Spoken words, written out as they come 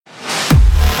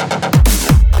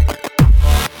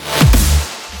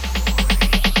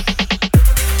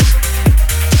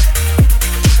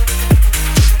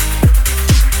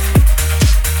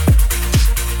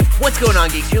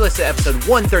You're listening to episode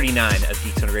 139 of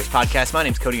Geeks on a Grace podcast. My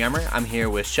name's Cody Armour. I'm here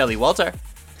with Shelly Walter.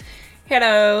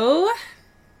 Hello.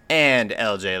 And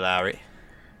LJ Lowry.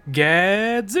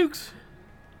 Gadzooks.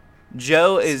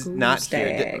 Joe is not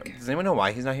here. Does anyone know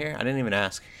why he's not here? I didn't even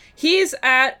ask. He's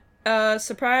at a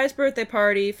surprise birthday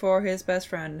party for his best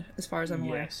friend, as far as I'm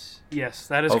aware. Yes,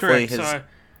 that is Hopefully correct.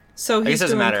 So I guess it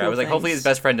doesn't matter. Cool I was like, things. hopefully his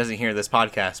best friend doesn't hear this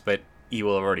podcast, but he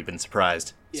will have already been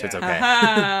surprised. So it's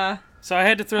okay. So I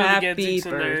had to throw Happy the Gadzooks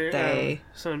in there birthday.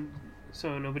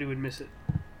 so nobody would miss it.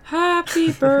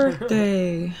 Happy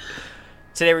birthday.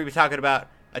 Today we're going to be talking about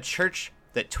a church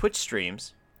that Twitch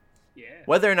streams, Yeah.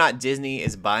 whether or not Disney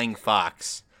is buying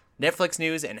Fox, Netflix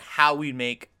news, and how we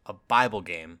make a Bible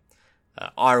game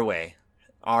our way,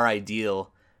 our ideal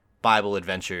Bible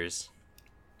adventures.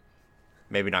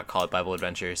 Maybe not call it Bible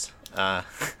adventures.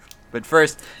 But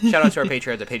first, shout out to our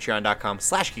Patreons at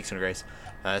patreon.com/geeksongrace.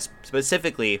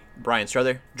 Specifically, Brian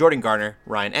Strother, Jordan Garner,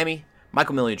 Ryan Emmy,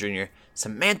 Michael Miller Jr.,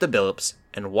 Samantha Billups,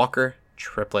 and Walker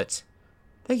Triplett.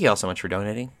 Thank you all so much for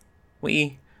donating.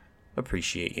 We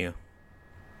appreciate you.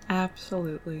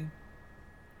 Absolutely.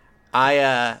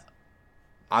 I'm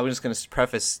just going to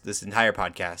preface this entire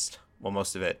podcast, well,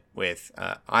 most of it, with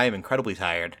I am incredibly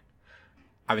tired.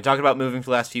 I've been talking about moving for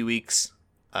the last few weeks.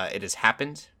 It has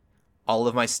happened. All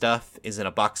of my stuff is in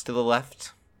a box to the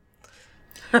left.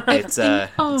 It's in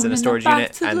a storage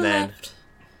unit, and then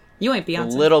you ain't a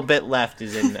Beyonce. little bit left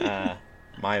is in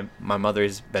my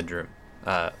mother's bedroom,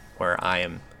 where I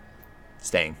am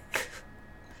staying.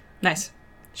 Nice.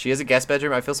 She has a guest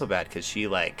bedroom. I feel so bad because she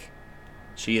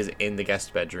is in the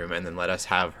guest bedroom and then let us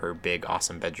have her big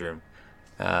awesome bedroom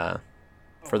for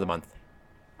the month,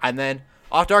 and then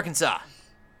off to Arkansas.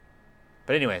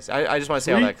 But anyways, I just want to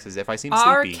say all that because if I seem sleepy,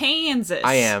 Arkansas.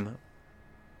 I am.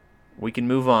 We can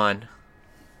move on.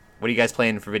 What are you guys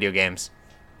playing for video games?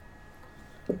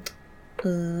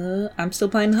 I'm still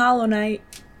playing Hollow Knight.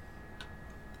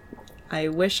 I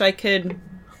wish I could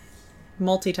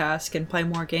multitask and play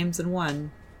more games than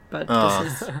one, but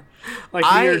this is... Like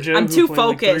me or Joe, I'm who too played,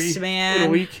 like, focused, 3 man. in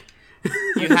a week.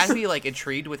 You had me like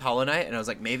intrigued with Hollow Knight, and I was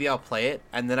like, maybe I'll play it.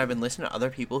 And then I've been listening to other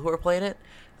people who are playing it,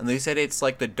 and they said it's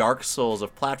like the Dark Souls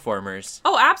of platformers.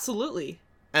 Oh, absolutely.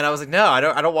 And I was like, no, I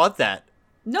don't want that.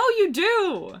 No, you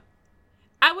do.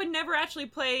 I would never actually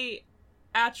play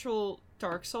actual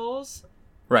Dark Souls,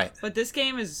 Right. but this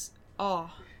game is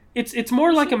It's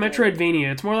more like a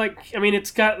Metroidvania. It's more like, I mean, it's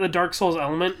got the Dark Souls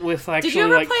element with actually Did you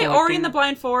ever like play collecting. Ori and the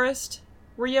Blind Forest?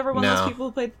 Were you ever one of No. those people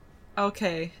who played?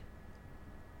 Okay.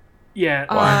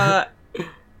 Yeah.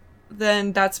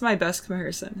 Then that's my best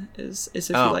comparison. Is if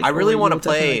you Oh, like I really Ori, want to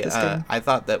you'll definitely play. like this game. I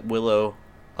thought that Willow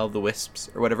of the Wisps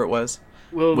or whatever it was,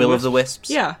 Will of the Wisps.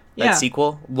 Yeah, That yeah,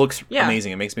 sequel looks Yeah.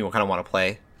 amazing. It makes me kind of want to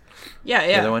play yeah.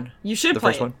 the other one. You should the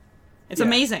play first it. one. It's Yeah.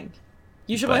 amazing.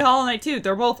 You should But- play Hollow Knight too.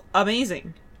 They're both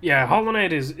amazing. Yeah, Hollow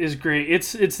Knight is great.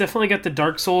 It's definitely got the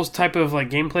Dark Souls type of like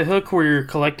gameplay hook where you're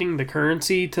collecting the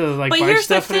currency to like But buy here's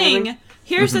the stuff and everything. thing.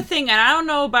 Here's the thing, and I don't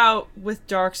know about with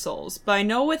Dark Souls, but I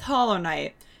know with Hollow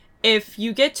Knight, if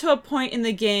you get to a point in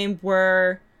the game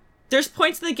where there's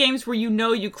points in the games where you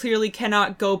know you clearly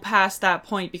cannot go past that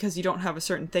point because you don't have a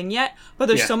certain thing yet, but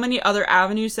there's Yeah. so many other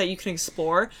avenues that you can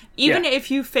explore. Even Yeah. if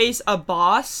you face a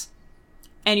boss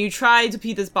and you try to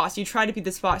beat this boss,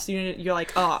 you're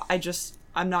like, oh,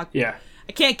 I'm not, Yeah.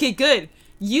 I can't get good.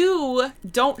 You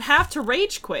don't have to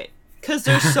rage quit. Because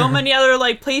there's so many other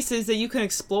like places that you can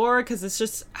explore. Because it's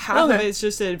just half of it's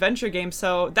just an adventure game.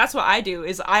 So that's what I do.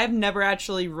 Is I have never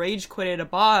actually rage quitted a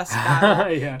boss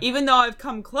battle. Yeah. Even though I've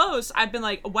come close, I've been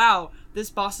like, wow,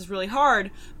 this boss is really hard.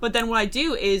 But then what I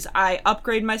do is I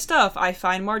upgrade my stuff. I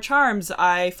find more charms.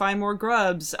 I find more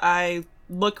grubs. I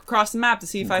look across the map to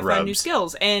see if I find new Grubs.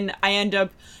 skills, and I end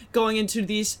up going into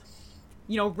these,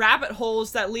 rabbit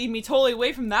holes that lead me totally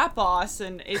away from that boss.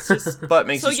 And it's just But it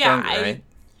makes So, you yeah, stronger, right?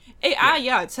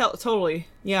 it's totally,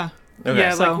 yeah. Okay.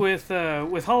 Yeah, So- like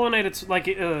with Hollow Knight, it's like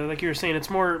you were saying, it's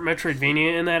more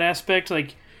Metroidvania in that aspect.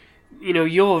 Like,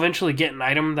 you'll eventually get an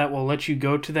item that will let you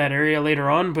go to that area later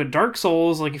on. But Dark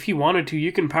Souls, like if you wanted to,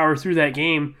 you can power through that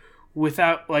game with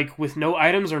no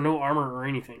items or no armor or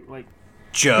anything. Like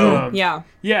Joe. Yeah.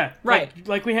 yeah, Right.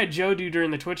 Like we had Joe do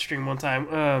during the Twitch stream one time.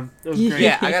 It was great.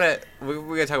 Yeah, we're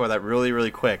gonna talk about that really,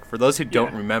 really quick. For those who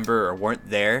don't Yeah. remember or weren't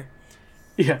there,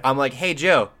 Yeah. I'm like, hey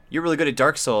Joe, you're really good at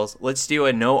Dark Souls. Let's do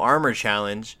a no armor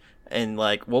challenge, and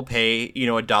like we'll pay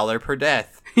 $1 per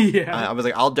death. Yeah. I was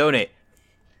like, I'll donate.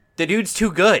 The dude's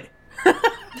too good.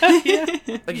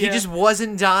 Like he just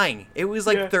wasn't dying. It was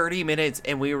like Yeah. 30 minutes,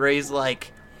 and we raised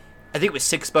like, I think it was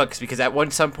 $6 because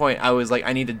at some point I was like,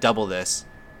 I need to double this,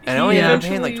 and I only ended up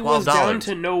paying like Eventually was down $12.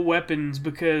 to no weapons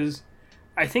because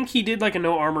I think he did like a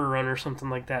no armor run or something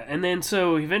like that. And then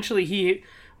so eventually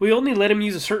we only let him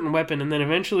use a certain weapon, and then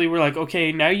eventually we're like,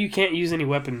 okay, now you can't use any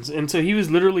weapons. And so he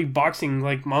was literally boxing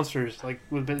like monsters, like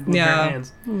with bare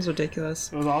hands. It was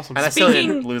ridiculous. It was awesome. And I still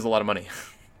didn't lose a lot of money.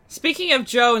 Speaking of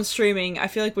Joe and streaming, I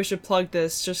feel like we should plug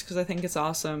this just because I think it's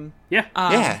awesome. Yeah.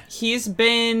 Yeah. He's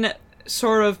been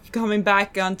sort of coming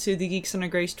back onto the Geeks Under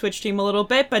Grace Twitch team a little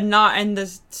bit, but not in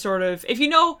this sort of... If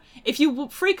you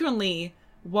frequently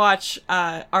watch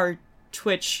our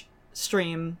Twitch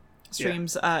streams,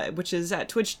 which is at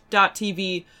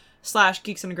twitch.tv/Geeks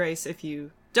Under Grace, if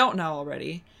you don't know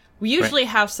already, we usually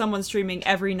have someone streaming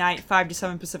every night, 5 to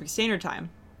 7 Pacific Standard Time.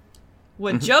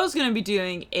 What Joe's going to be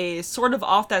doing is sort of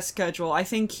off that schedule. I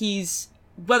think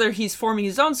whether he's forming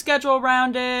his own schedule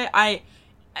around it, Kind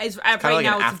of like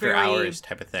an after hours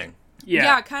type of thing.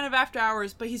 Yeah, kind of after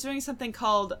hours, but he's doing something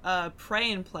called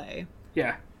Pray and Play.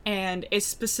 Yeah. And it's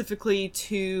specifically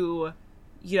to,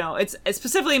 it's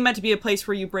specifically meant to be a place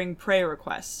where you bring prayer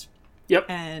requests. Yep.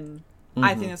 And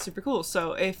I think that's super cool.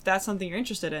 So if that's something you're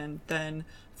interested in, then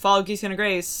follow Geeks Under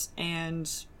Grace and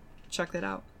check that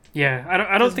out. Yeah,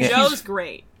 I don't think Joe's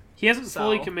great. He hasn't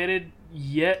fully committed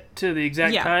yet to the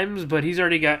exact times, but he's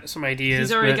already got some ideas.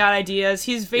 He's already got ideas.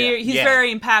 He's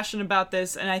very impassioned about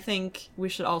this, and I think we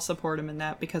should all support him in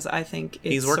that because I think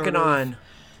he's working on.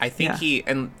 I think he,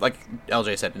 and like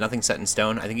LJ said, nothing's set in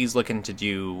stone. I think he's looking to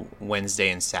do Wednesday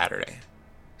and Saturday.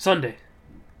 Sunday.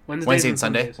 Wednesday and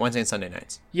Sunday? Wednesday and Sunday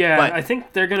nights. Yeah, but I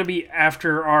think they're going to be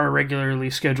after our regularly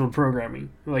scheduled programming.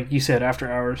 Like you said,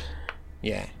 after hours.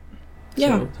 Yeah.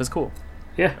 Yeah. So it's cool.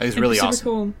 Yeah. It's really super awesome.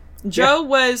 Cool. Joe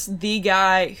was the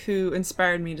guy who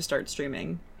inspired me to start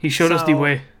streaming. He showed us the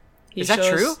way. Is that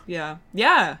true? Yeah.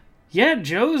 Yeah. Yeah,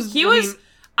 Joe's...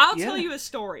 I'll tell you a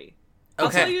story. Okay.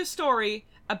 I'll tell you a story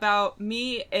about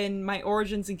me and my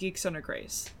origins in Geeks Under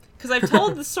Grace. Because I've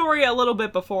told the story a little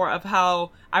bit before of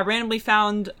how I randomly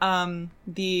found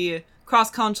the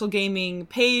cross-console gaming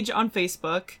page on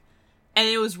Facebook, and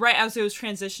it was right as it was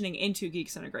transitioning into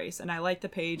Geeks Under Grace, and I liked the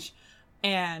page,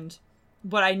 and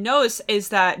what I noticed is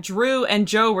that Drew and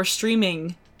Joe were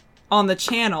streaming on the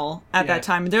channel at that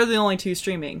time, and they're the only two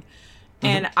streaming.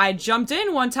 And I jumped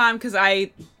in one time because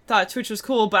I thought Twitch was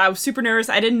cool, but I was super nervous.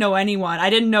 I didn't know anyone.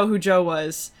 I didn't know who Joe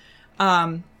was.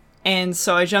 And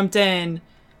so I jumped in,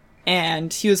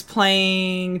 and he was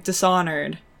playing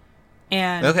Dishonored.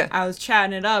 And I was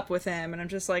chatting it up with him, and I'm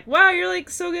just like, wow, you're like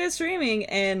so good at streaming.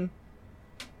 And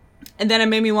then it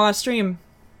made me want to stream.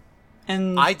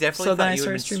 And I definitely thought you would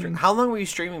have been streaming. How long were you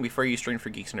streaming before you streamed for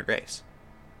Geeks Under Grace?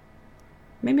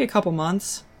 Maybe a couple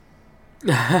months.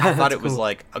 I thought it was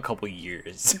like a couple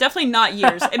years. Definitely not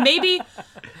years. And maybe,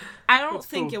 I don't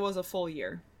think it was a full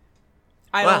year.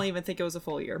 I don't even think it was a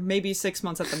full year. Maybe 6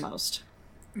 months at the most.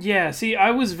 Yeah, see,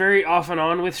 I was very off and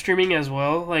on with streaming as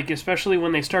well, like especially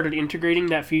when they started integrating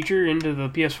that feature into the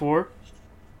PS4.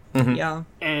 Yeah.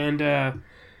 And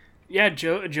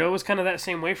Joe was kind of that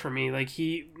same way for me. Like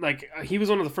he was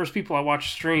one of the first people I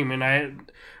watched stream,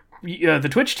 and the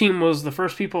Twitch team was the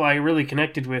first people I really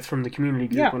connected with from the community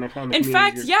group when I found the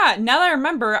community group. Now that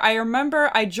I remember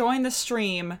I joined the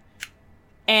stream,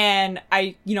 and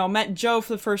I met Joe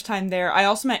for the first time there. I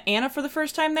also met Anna for the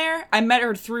first time there. I met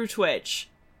her through Twitch,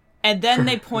 and then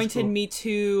they pointed me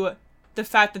to the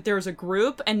fact that there was a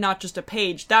group and not just a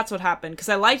page. That's what happened, because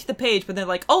I liked the page, but they're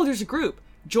like, oh, there's a group.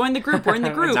 Join the group. We're in the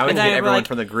group. Now we and can then get everyone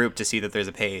from the group to see that there's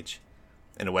a page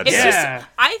and a website. It's just,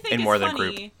 I think it's more than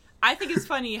funny. group. I think it's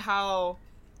funny how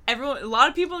a lot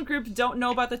of people in the group don't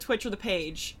know about the Twitch or the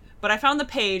page. But I found the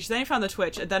page, then I found the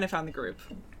Twitch, and then I found the group.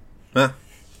 Huh.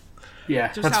 Yeah,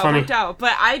 just that's how funny. It worked out.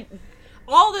 But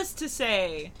all this to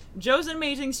say, Joe's an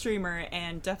amazing streamer,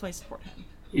 and definitely support him.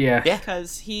 Yeah.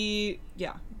 Because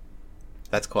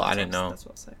That's cool. I didn't know. That's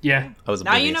what I'll say. Yeah. I was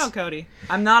now you know, Cody.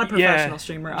 I'm not a professional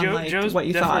streamer, unlike Joe's what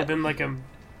you definitely thought. been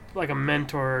like a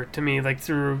mentor to me, like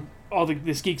through all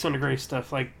this Geeks Under Grace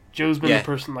stuff. Like Joe's been the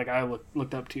person like I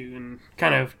looked up to, and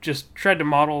kind of just tried to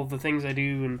model the things I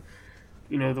do,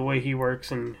 and the way he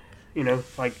works, and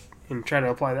and try to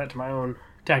apply that to my own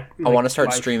I want to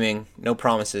start streaming. No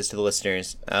promises to the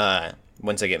listeners.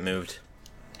 Once I get moved.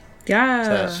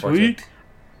 Yeah. Sweet.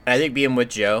 And I think being with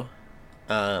Joe,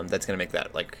 that's gonna make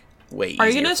that like way easier. Are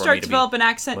you gonna start develop an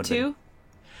accent too?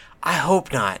 I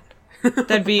hope not.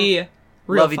 That'd be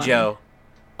real Love you, Joe.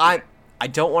 I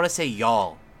don't want to say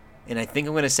y'all, and I think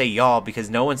I'm gonna say y'all because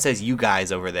no one says you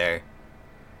guys over there.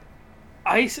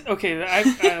 Let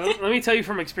me tell you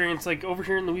from experience. Like over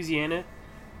here in Louisiana,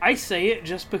 I say it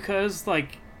just because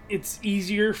like it's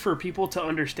easier for people to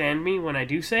understand me when I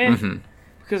do say it.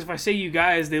 Because if I say you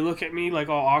guys, they look at me like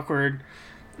all awkward.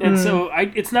 And so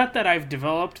it's not that I've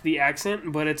developed the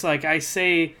accent, but it's like I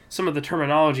say some of the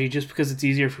terminology just because it's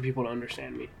easier for people to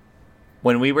understand me.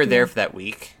 When we were there for that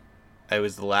week, it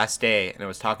was the last day, and I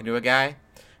was talking to a guy,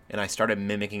 and I started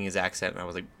mimicking his accent, and I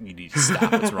was like, "You need to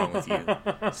stop. What's wrong with you?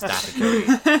 Stop it,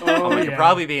 Cody." You're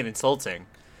probably being insulting.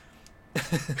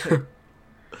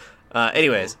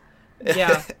 Anyways.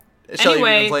 Yeah. Shelly,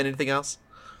 Anyway. you been playing anything else?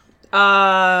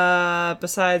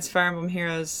 Besides Fire Emblem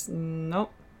Heroes,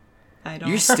 nope. I don't.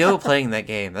 You're still playing that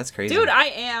game. That's crazy. Dude, I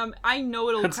am. I know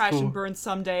it'll That's crash cool. and burn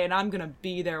someday, and I'm gonna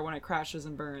be there when it crashes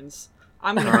and burns.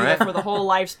 I'm gonna be there for the whole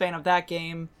lifespan of that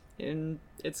game, and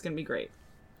it's gonna be great.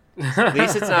 At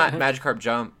least it's not Magikarp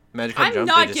Jump. I'm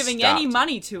not giving any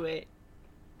money to it,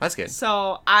 That's good.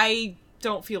 so I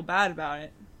don't feel bad about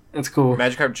it. That's cool.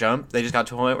 Magikarp Jump, they just got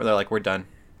to a point where they're like, we're done.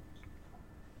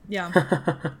 Yeah.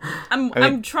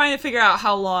 I'm trying to figure out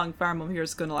how long Fire Emblem Heroes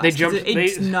is gonna last.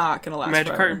 It's not gonna last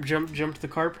forever. Magikarp jumped the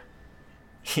carp.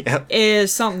 Yep.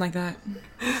 Is something like that.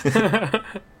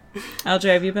 LJ,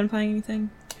 have you been playing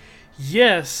anything?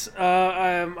 Yes,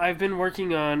 I've been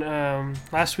working on.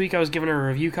 Last week I was given a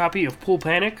review copy of Pool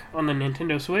Panic on the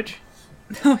Nintendo Switch,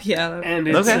 Oh yeah, and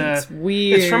it's it's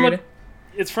weird.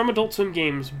 it's from Adult Swim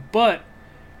Games, but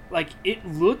like it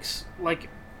looks like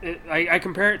I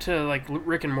compare it to like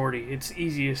Rick and Morty. It's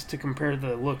easiest to compare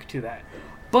the look to that,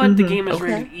 but the game is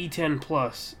rated E10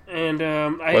 plus, and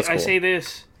I cool. say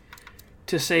this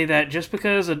to say that just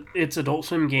because it's Adult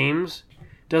Swim Games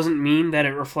doesn't mean that it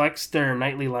reflects their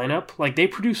nightly lineup. Like, they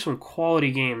produce some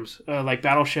quality games. Like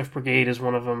Battle Chef Brigade is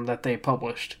one of them that they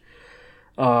published.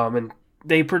 And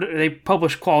they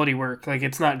publish quality work. Like,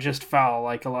 it's not just foul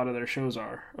like a lot of their shows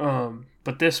are.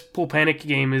 But this Pool Panic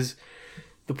game is...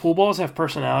 The pool balls have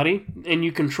personality, and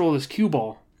you control this cue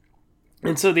ball.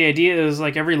 And so the idea is,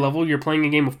 like, every level you're playing a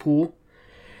game of pool.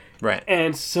 Right.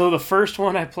 And so the first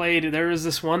one I played, there was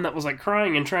this one that was, like,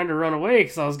 crying and trying to run away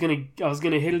because I was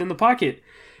gonna hit it in the pocket.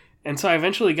 And so I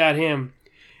eventually got him.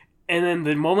 And then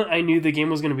the moment I knew the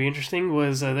game was going to be interesting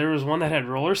was there was one that had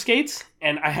roller skates,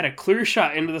 and I had a clear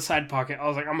shot into the side pocket. I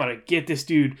was like, I'm going to get this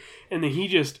dude. And then he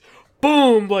just,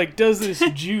 boom, like, does this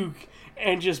juke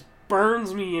and just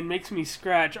burns me and makes me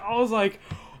scratch. I was like,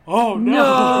 oh,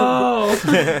 no.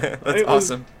 That's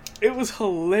awesome. It was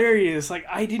hilarious. Like,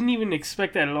 I didn't even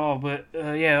expect that at all. But,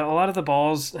 yeah, a lot of the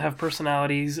balls have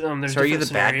personalities. There's So are you the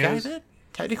scenarios. bad guy then,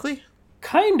 technically?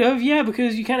 Kind of, yeah,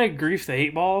 because you kind of grief the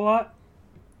 8-ball a lot.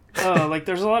 Like,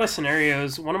 there's a lot of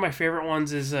scenarios. One of my favorite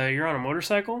ones is you're on a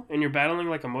motorcycle, and you're battling,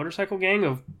 like, a motorcycle gang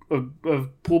of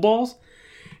pool balls.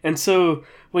 And so,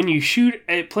 when you shoot,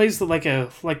 it plays like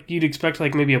you'd expect,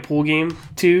 like, maybe a pool game,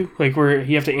 too. Like, where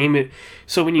you have to aim it.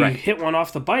 So, when you hit one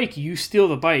off the bike, you steal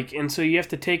the bike. And so, you have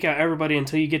to take out everybody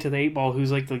until you get to the 8-ball,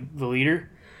 who's, like, the leader.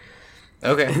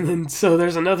 Okay. And then, so,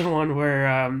 there's another one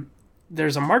where...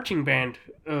 there's a marching band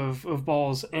of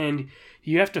balls, and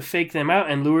you have to fake them out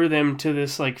and lure them to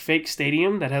this like fake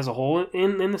stadium that has a hole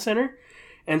in the center.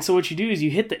 And so what you do is you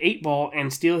hit the 8-ball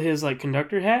and steal his like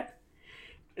conductor hat,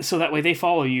 so that way they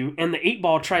follow you, and the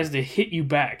 8-ball tries to hit you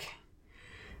back.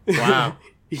 Wow.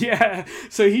 Yeah,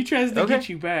 so he tries to get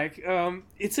you back.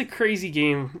 It's a crazy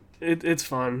game. It's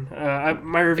fun.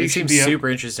 My review It should seems be up. super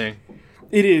interesting.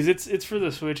 It is. It's for the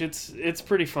Switch. It's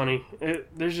pretty funny.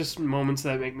 There's just moments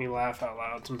that make me laugh out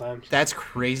loud sometimes. That's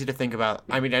crazy to think about.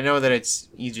 I mean, I know that it's,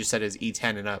 you just said it's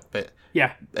E10 and up, but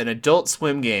Yeah. an Adult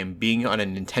Swim game being on a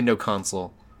Nintendo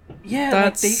console. Yeah,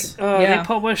 That's- they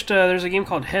published. There's a game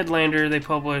called Headlander. They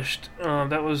published.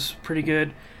 That was pretty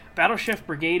good. Battle Chef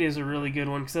Brigade is a really good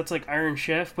one because that's like Iron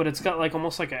Chef, but it's got like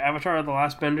almost like an Avatar of the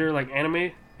Last Bender, like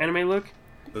anime look.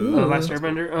 Last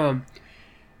Airbender.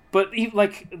 But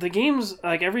like the games,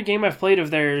 like every game I've played of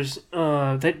theirs,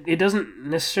 that it doesn't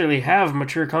necessarily have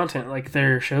mature content like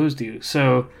their shows do.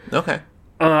 So Okay.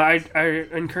 I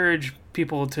encourage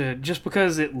people to, just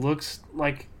because it looks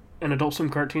like an Adult Swim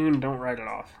cartoon, don't write it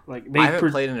off. Like I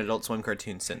haven't played an Adult Swim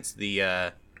cartoon since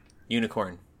the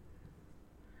Unicorn,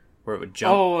 where it would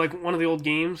jump. Oh, like one of the old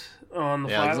games on the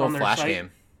yeah, it was a on little their Flash site.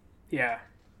 game. Yeah,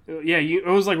 it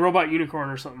was like Robot Unicorn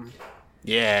or something.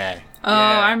 Yeah. Oh,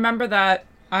 Yeah. I remember that.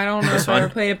 I don't know if I fun. ever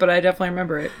played it, but I definitely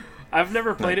remember it. I've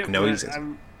never played it, no, but, it's-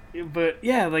 but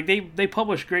yeah, like they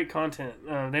publish great content.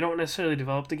 They don't necessarily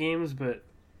develop the games, but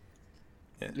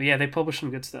yeah, they publish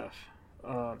some good stuff.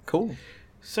 Cool.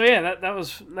 So yeah,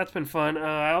 that's been fun.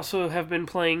 I also have been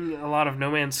playing a lot of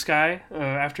No Man's Sky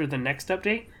after the next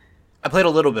update. I played a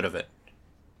little bit of it.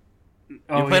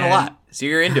 You're playing a lot, so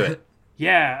you're into it.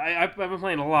 Yeah, I've been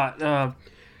playing a lot.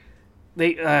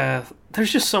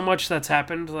 There's just so much that's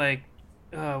happened. Like,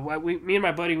 me and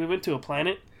my buddy, we went to a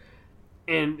planet,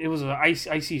 and it was a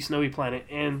icy, snowy planet.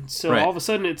 And so Right. all of a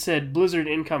sudden it said blizzard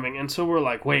incoming, and so we're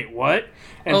like, wait, what?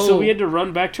 And so we had to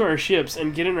run back to our ships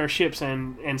and get in our ships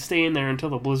and stay in there until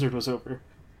the blizzard was over.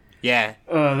 Yeah.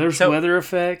 There's weather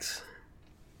effects.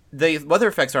 The weather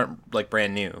effects aren't like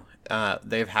brand new.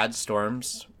 They've had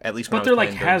storms at least when But I they're was like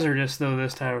playing hazardous though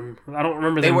this time. I don't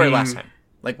remember They them were being... last time.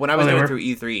 Like when I was they going were? through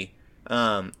E3,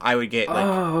 I would get like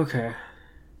Oh, okay.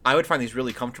 I would find these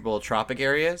really comfortable tropic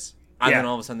areas, and Yeah. then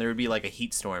all of a sudden there would be like a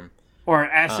heat storm, Or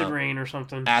acid rain or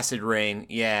something. acid rain.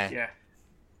 Yeah. Yeah.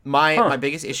 My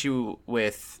biggest issue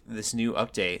with this new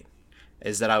update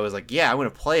is that I was like, yeah, I'm going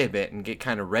to play a bit and get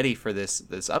kind of ready for this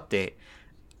update.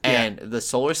 And the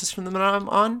solar system that I'm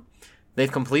on,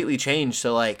 they've completely changed.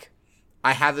 So like,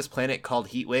 I have this planet called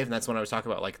Heatwave, and that's what I was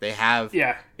talking about. Like they have,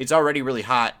 it's already really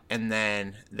hot, and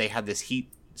then they had this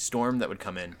heat storm that would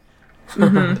come in.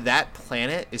 That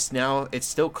planet is now, it's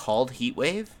still called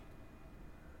Heatwave.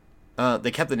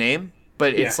 They kept the name,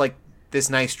 but it's like this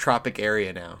nice tropic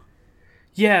area now.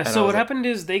 Yeah, And so what like- happened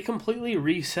is they completely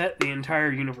reset the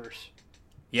entire universe.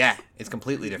 Yeah, it's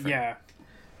completely different. Yeah.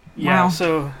 Yeah, Wow.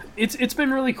 so it's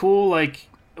been really cool. Like,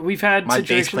 we've had My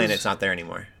situations... base planet's not there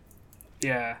anymore.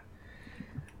 Yeah.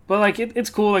 But, like, it's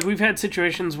cool. Like, we've had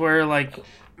situations where, like,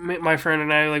 my friend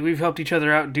and I, like, we've helped each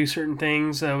other out and do certain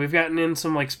things. We've gotten in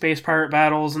some, like, space pirate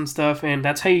battles and stuff, and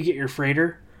that's how you get your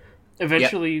freighter.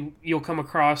 Eventually, you'll come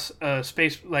across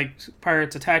space, like,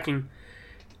 pirates attacking,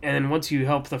 and then once you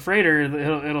help the freighter,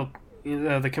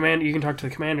 the commander, you can talk to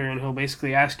the commander, and he'll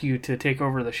basically ask you to take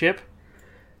over the ship.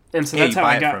 And so Yeah, that's you how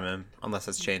buy I it got... from him, unless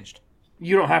it's changed.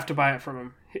 You don't have to buy it from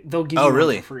him. They'll give Oh, you one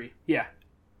really? for free. Yeah.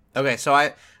 Okay,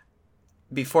 so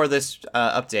before this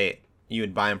update, you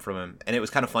would buy him from him, and it was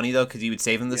kind of funny though because you would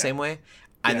save him the same way,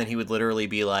 and then he would literally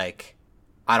be like,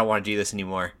 "I don't want to do this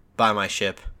anymore. Buy my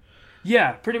ship."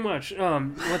 Yeah, pretty much.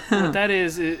 What that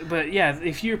is, but yeah,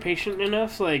 if you're patient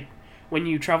enough, like when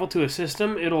you travel to a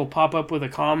system, it'll pop up with a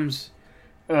comms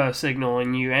signal,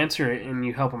 and you answer it, and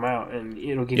you help them out, and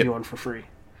it'll give you one for free.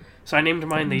 So I named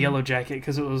mine the Yellow Jacket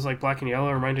because it was like black and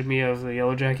yellow, reminded me of the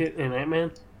Yellow Jacket in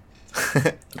Ant-Man.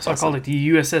 So I called it the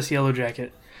USS Yellow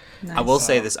Jacket. Nice. I will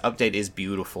say this update is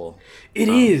beautiful. It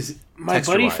is. My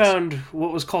buddy texture-wise. found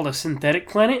what was called a synthetic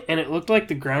planet, and it looked like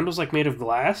the ground was like made of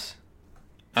glass.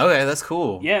 Okay, that's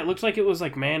cool. Yeah, it looked like it was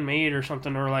like man-made or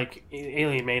something, or like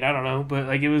alien-made. I don't know, but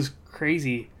like it was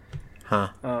crazy. Huh.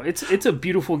 It's a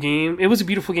beautiful game. It was a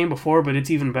beautiful game before, but it's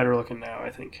even better looking now,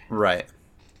 I think. Right.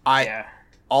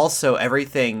 Also,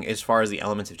 everything as far as the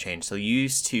elements have changed. So you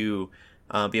used to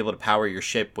be able to power your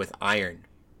ship with iron.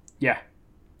 Yeah.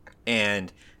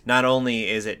 And not only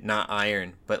is it not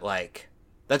iron, but like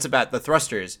that's about the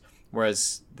thrusters.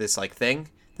 Whereas this like thing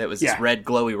that was this red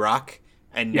glowy rock,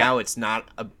 and now it's not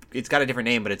it's got a different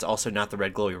name, but it's also not the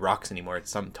red glowy rocks anymore. It's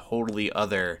some totally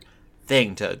other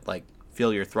thing to like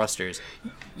fill your thrusters.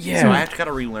 Yeah. So I have to kind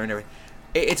of relearn everything.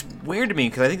 It's weird to me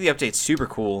because I think the update's super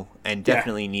cool and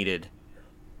definitely needed,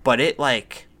 but it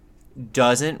like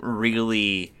doesn't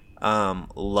really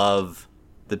love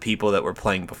the people that were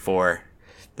playing before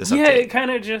this update. Yeah, it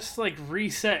kind of just like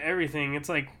reset everything. It's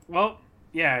like, well,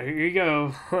 yeah, here you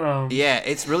go. Yeah,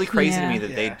 it's really crazy to me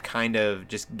that they Yeah. kind of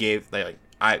just gave like,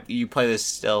 you play this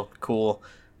still cool.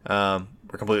 We're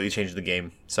completely changing the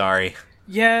game. Sorry.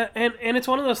 Yeah, and it's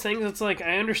one of those things. It's like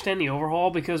I understand the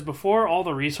overhaul because before all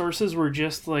the resources were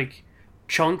just like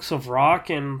chunks of rock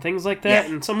and things like that,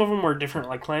 and some of them were different,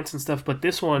 like plants and stuff. But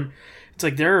this one, it's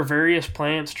like there are various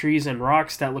plants, trees, and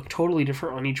rocks that look totally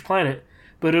different on each planet,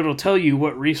 but it'll tell you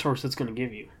what resource it's going to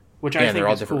give you, which I think they're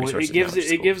all is different cool. resources It gives now, which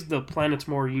is it cool. gives the planets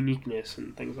more uniqueness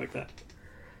and things like that.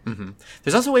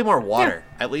 There's also way more water,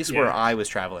 at least where Yeah. I was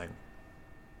traveling.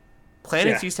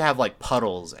 Planets Yeah. used to have like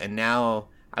puddles, and now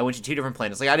I went to 2 different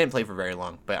planets. Like I didn't play for very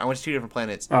long, but I went to 2 different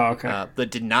planets Oh, okay.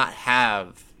 that did not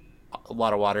have a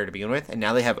lot of water to begin with, and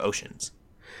now they have oceans.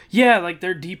 Yeah, like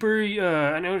they're deeper.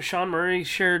 I know Sean Murray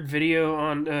shared video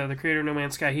on the creator of No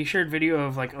Man's Sky. He shared video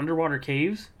of like underwater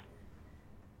caves.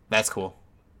 That's cool.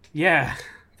 Yeah,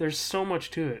 there's so much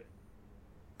to it.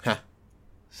 Huh.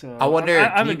 So I wonder,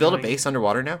 I'm can you build a enjoying it. base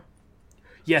underwater now?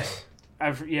 Yes,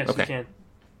 yes, Okay. you can.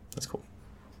 That's cool.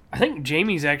 I think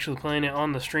Jamie's actually playing it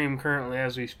on the stream currently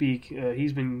as we speak. I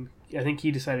think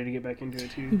he decided to get back into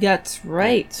it too. That's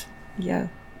right. Yeah.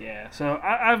 Yeah, so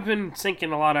I've been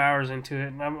sinking a lot of hours into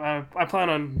it, and I plan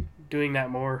on doing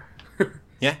that more.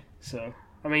 Yeah. So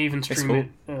I may even stream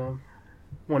cool. it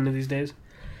one of these days.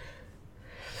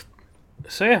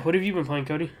 So yeah, what have you been playing,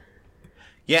 Cody?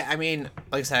 Yeah, I mean,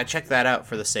 like I said, I checked that out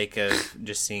for the sake of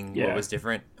just seeing what was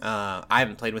different. I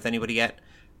haven't played with anybody yet,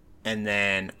 and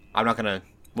then I'm not gonna.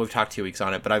 We've talked 2 weeks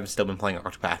on it, but I've still been playing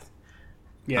Octopath.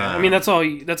 Yeah, I mean that's all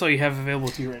you have available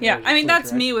to you right now. Yeah, is I mean, Switch,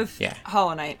 that's right? me with Yeah.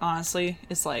 Hollow Knight, honestly.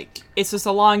 It's like, it's just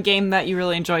a long game that you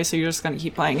really enjoy, so you're just going to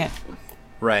keep playing it.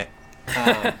 Right.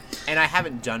 And I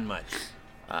haven't done much.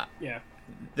 Yeah.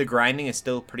 The grinding is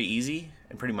still pretty easy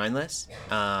and pretty mindless.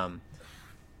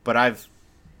 But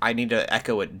I need to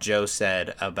echo what Joe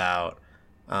said about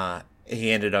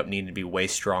he ended up needing to be way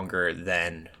stronger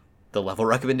than the level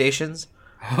recommendations.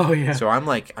 Oh yeah. So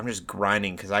I'm just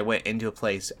grinding because I went into a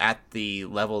place at the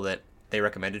level that they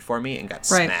recommended for me and got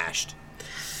Right. smashed.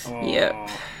 Oh, Yep.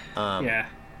 yeah.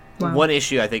 Wow. One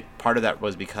issue, I think part of that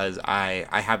was because I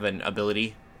have an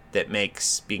ability that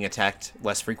makes being attacked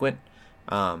less frequent.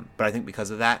 But I think because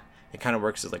of that, it kind of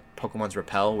works as like Pokemon's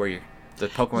Repel, where the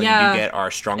Pokemon Yeah. you do get are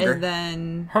stronger. And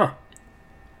then... Huh.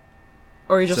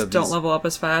 Or you just So don't these- level up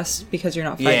as fast because you're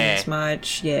not fighting Yeah. as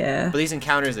much. Yeah. But these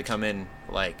encounters that come in,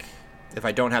 like, if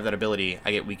I don't have that ability,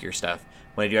 I get weaker stuff.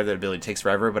 When I do have that ability, it takes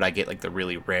forever, but I get, like, the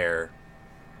really rare,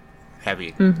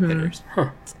 heavy hitters.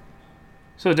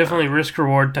 So definitely risk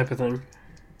reward type of thing.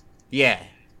 Yeah.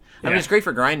 I mean, Yeah. it's great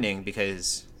for grinding,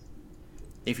 because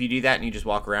if you do that and you just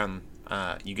walk around,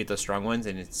 you get those strong ones,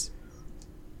 and it's,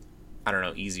 I don't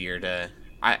know, easier to...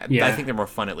 I think they're more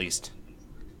fun, at least,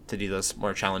 to do those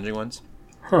more challenging ones.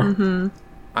 Huh. And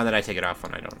then I take it off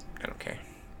when I don't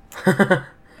care.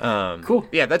 Cool.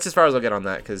 Yeah, that's as far as I'll get on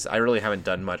that, because I really haven't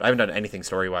done much. I haven't done anything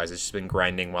story-wise. It's just been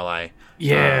grinding while I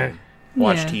Yeah.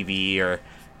 watch Yeah. TV or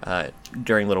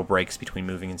during little breaks between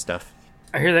moving and stuff.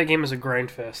 I hear that game is a grind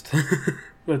fest.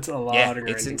 That's a lot Yeah, of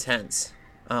grinding. it's intense.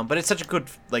 But it's such a good,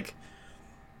 like,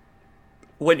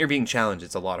 when you're being challenged,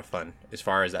 it's a lot of fun as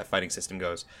far as that fighting system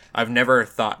goes. I've never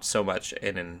thought so much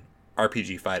in an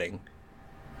RPG fighting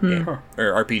game, Huh.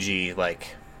 or RPG,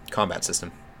 like, combat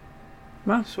system.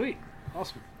 Wow. Sweet.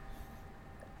 Awesome.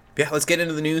 Yeah, let's get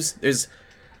into the news. There's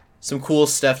some cool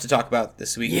stuff to talk about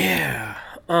this week. Yeah.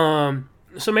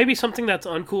 So maybe something that's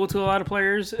uncool to a lot of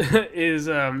players is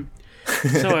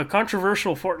so a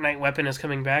controversial Fortnite weapon is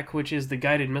coming back, which is the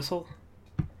guided missile.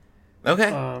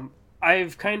 Okay.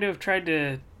 I've kind of tried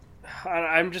to.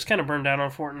 I'm just kind of burned out on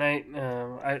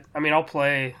Fortnite. I mean, I'll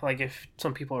play like if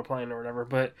some people are playing or whatever,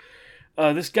 but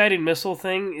this guided missile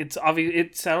thing, it's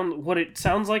obvious. What it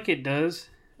sounds like it does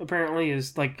apparently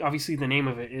is like obviously the name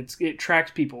of it. It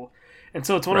tracks people, and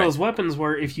so it's one of Right. those weapons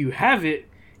where if you have it,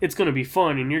 it's going to be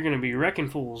fun and you're going to be wrecking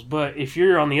fools. But if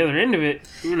you're on the other end of it,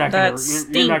 you're not going That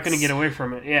to you're not going to stinks. get away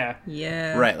from it. Yeah.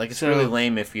 Yeah. Right, like, it's so- really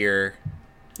lame if you're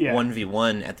Yeah.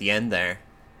 1v1 at the end there,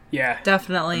 Yeah.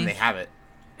 Definitely. and they have it.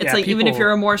 It's Yeah, like, even if people-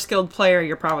 you're a more skilled player,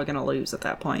 you're probably going to lose at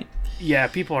that point. Yeah,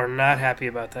 people are not happy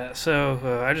about that.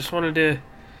 So I just wanted to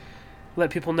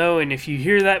let people know. And if you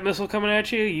hear that missile coming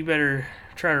at you, you better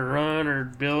try to run or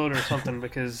build or something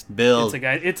because Build.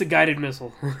 It's a guided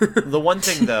missile. The one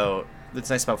thing, though, that's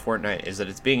nice about Fortnite is that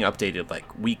it's being updated,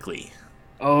 like, weekly.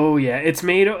 Oh yeah, it's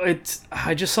made.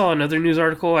 I just saw another news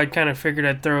article. I kind of figured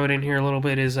I'd throw it in here a little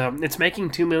bit. Is it's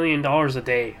making $2 million a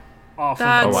day off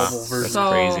That's of the wow. mobile version. That's so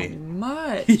crazy.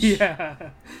 much. Yeah.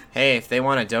 Hey, if they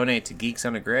want to donate to Geeks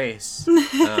Under Grace,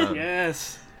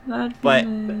 Yes. That but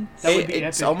much. That would be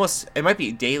it's epic. almost, it might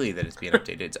be daily that it's being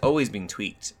updated. It's always being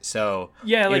tweaked. So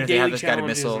Yeah, even like if they have daily this guided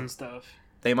challenges missile, and stuff.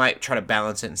 they might try to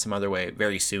balance it in some other way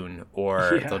very soon,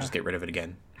 or Yeah. they'll just get rid of it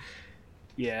again.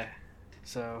 Yeah.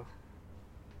 So.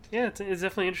 Yeah, it's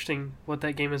definitely interesting what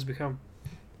that game has become.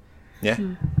 Yeah.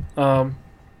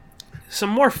 Some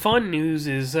more fun news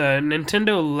is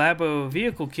Nintendo Labo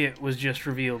vehicle kit was just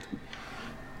revealed.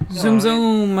 Zoom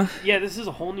zoom. Yeah, this is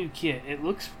a whole new kit. It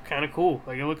looks kind of cool.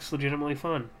 Like it looks legitimately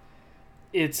fun.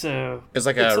 It's It's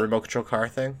like It's a a- remote control car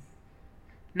thing.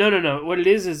 no. What it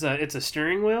is it's a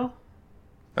steering wheel,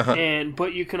 Uh-huh.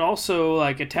 but you can also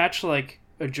like attach like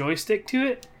a joystick to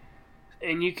it,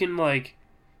 and you can like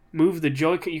move the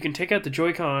joy. You can take out the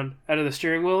Joy-Con out of the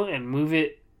steering wheel and move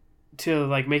it to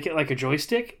like make it like a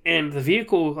joystick. And the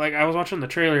vehicle, like I was watching the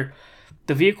trailer,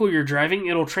 the vehicle you're driving,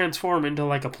 it'll transform into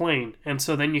like a plane, and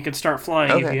so then you can start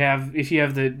flying Okay. if you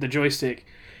have the joystick.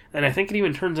 And I think it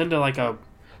even turns into like a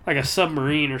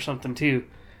submarine or something too.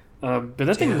 But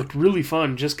that thing Dude. looked really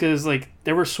fun, just because like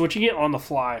they were switching it on the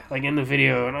fly, like in the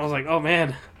video, and I was like, oh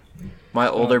man. My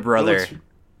older it brother, looks-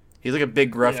 he's like a big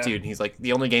gruff Yeah. dude, and he's like,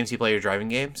 the only games he plays are driving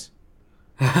games.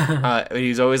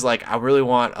 He's always like, I really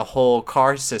want a whole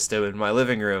car system in my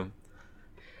living room.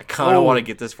 I kind of Oh. want to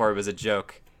get this for him as a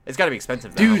joke. It's got to be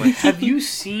expensive, though. Dude, Like, have you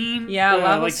seen Yeah,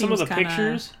 Lava like some of the seems kinda-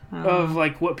 pictures of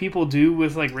like what people do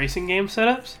with like racing game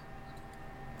setups?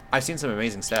 I've seen some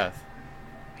amazing stuff.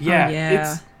 Yeah,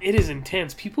 yeah. it is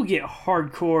intense. People get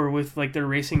hardcore with like their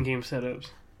racing game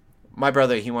setups. My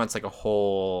brother, he wants like a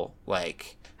whole,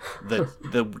 like, the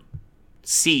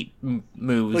seat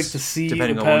moves, Like the seat,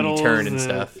 depending the on pedals, when you turn and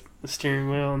stuff. the steering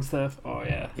wheel and stuff. Oh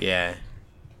yeah, Yeah,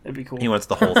 that'd be cool. he wants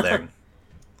the whole thing.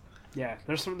 Yeah,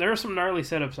 there are some gnarly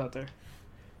setups out there.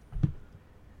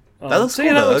 That looks cool.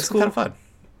 yeah, That looks kind of fun.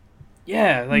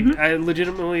 Yeah, like I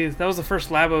legitimately, that was the first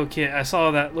Labo kit I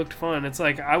saw that looked fun. It's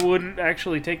like I wouldn't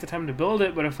actually take the time to build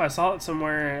it, but if I saw it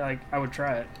somewhere, like I would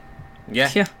try it.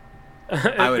 Yeah, Yeah.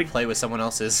 I would play with someone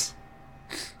else's.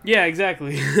 Yeah,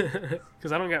 exactly.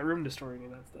 Because I don't got room to store any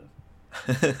of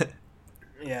that stuff.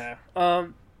 Yeah.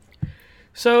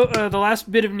 So the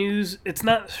last bit of news, it's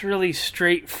not really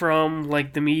straight from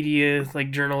like the media,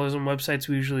 like journalism websites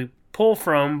we usually pull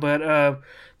from, but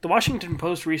the Washington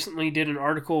Post recently did an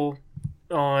article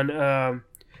on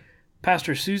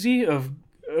Pastor Susie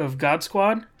of God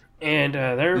Squad, and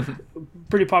they're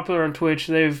pretty popular on Twitch.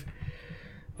 They've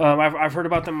I've heard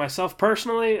about them myself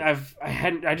personally. I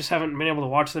just haven't been able to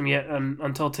watch them yet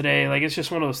until today. Like it's just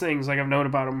one of those things. Like I've known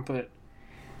about them, but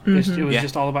it was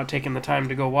just all about taking the time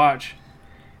to go watch.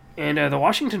 And the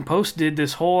Washington Post did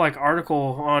this whole like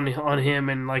article on him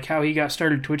and like how he got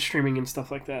started Twitch streaming and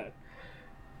stuff like that.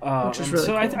 Which is really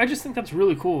so cool. I just think that's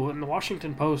really cool. And the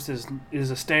Washington Post is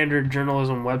a standard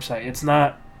journalism website. It's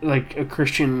not like a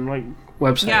Christian like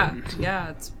website. Yeah,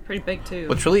 it's pretty big too.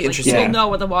 What's really interesting- People know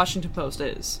what the Washington Post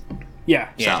is. Yeah.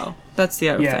 So that's the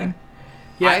other thing.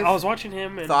 Yeah, I've I was watching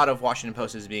him and thought of Washington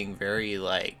Post as being very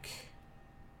like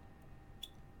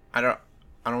I don't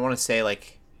want to say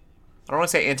like I don't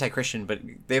want to say anti-Christian, but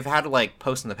they've had like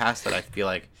posts in the past that I feel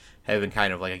like have been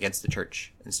kind of like against the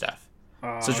church and stuff.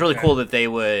 So it's really cool that they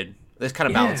would. This kind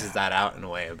of balances that out in a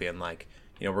way of being like,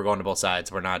 you know, we're going to both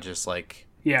sides. We're not just like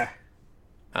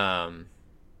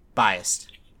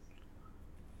biased.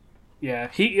 Yeah,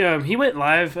 he went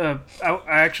live.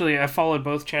 I followed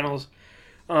both channels,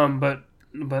 but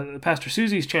Pastor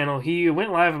Susie's channel, he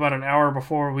went live about an hour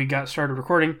before we got started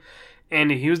recording,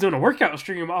 and he was doing a workout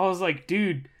stream. I was like,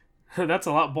 dude, that's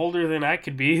a lot bolder than I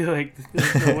could be. Like,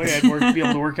 there's no way I'd be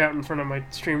able to work out in front of my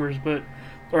streamers,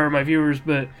 or my viewers,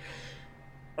 but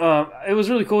it was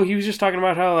really cool. He was just talking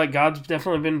about how like God's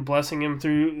definitely been blessing him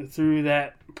through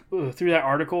that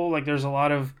article. Like there's a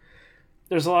lot of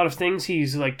things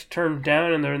he's like turned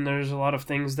down, and there's a lot of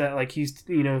things that like he's,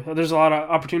 you know, there's a lot of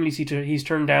opportunities he's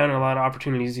turned down and a lot of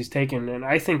opportunities he's taken, and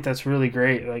I think that's really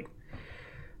great. Like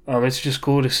it's just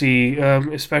cool to see,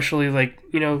 especially like,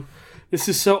 you know, this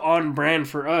is so on brand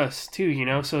for us too, you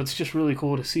know, so it's just really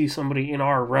cool to see somebody in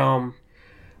our realm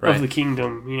of the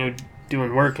kingdom, you know,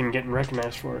 doing work and getting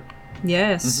recognized for it.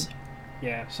 Yes.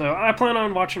 Yeah, so I plan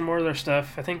on watching more of their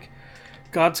stuff. I think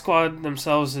God Squad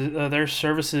themselves, their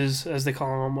services, as they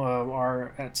call them,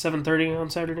 are at 7:30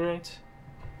 on Saturday nights.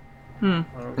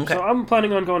 Okay. So I'm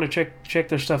planning on going to check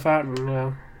their stuff out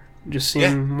and just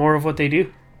seeing more of what they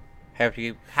do.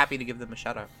 Happy to give them a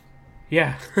shout out.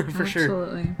 Yeah, for sure.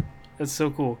 Absolutely. That's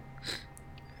so cool.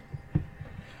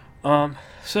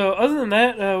 So other than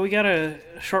that, we got a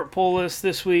short pull list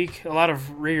this week. A lot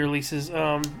of re-releases.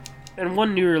 And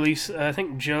one new release I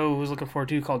think Joe was looking forward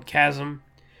to called Chasm.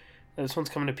 This one's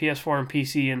coming to PS4 and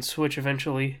PC and Switch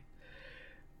eventually.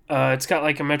 It's got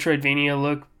like a Metroidvania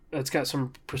look. It's got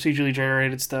some procedurally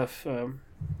generated stuff.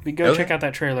 Check out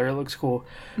that trailer. It looks cool.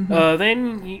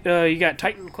 Then you got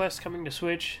Titan Quest coming to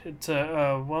Switch. It's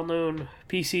a well-known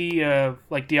PC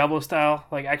like Diablo style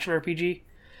like action RPG.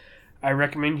 I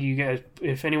recommend you guys,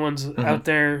 if anyone's out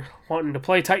there wanting to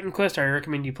play Titan Quest, I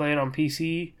recommend you play it on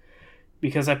PC,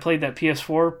 because I played that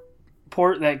PS4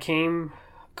 port that came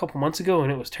a couple months ago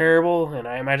and it was terrible, and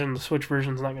I imagine the Switch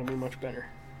version's not going to be much better.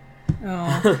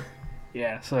 Oh.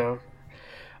 Yeah, so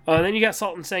then you got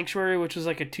Salt and Sanctuary, which is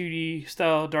like a 2D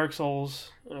style Dark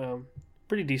Souls,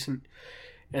 pretty decent.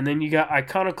 And then you got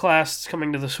Iconoclasts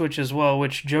coming to the Switch as well,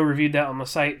 which Joe reviewed that on the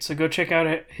site. So go check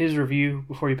out his review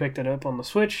before you pick that up on the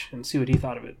Switch and see what he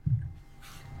thought of it.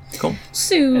 Cool.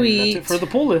 Sweet. And that's it for the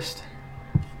pull list.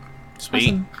 Sweet.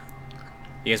 Awesome.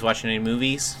 You guys watching any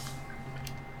movies?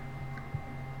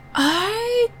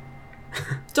 I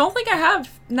don't think I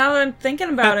have. Now that I'm thinking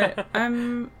about it,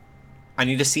 I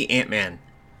need to see Ant-Man.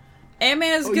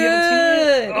 Ant-Man is You haven't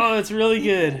seen it? good. Oh, it's really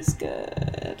good. It's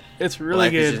good. It's really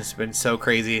Life has good. just been so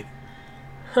crazy.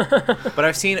 But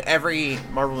I've seen every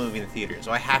Marvel movie in the theater,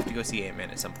 so I have to go see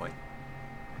Ant-Man at some point.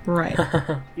 Right.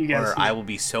 You guys, Or I will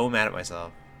be so mad at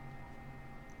myself.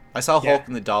 I saw Hulk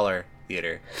in the Dollar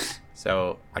Theater,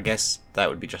 so I guess that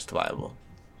would be justifiable.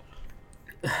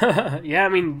 yeah, I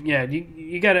mean, yeah,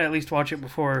 you got to at least watch it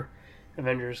before the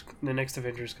next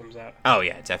Avengers comes out. Oh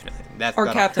yeah, definitely. Or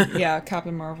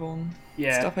Captain Marvel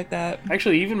and stuff like that.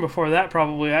 Actually, even before that,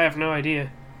 probably. I have no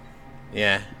idea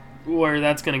Yeah. where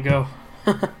that's gonna go.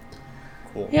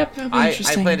 Cool. Yep, that'll be I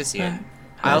interesting. plan to see it. Yeah.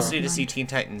 I also need to Oh, see Teen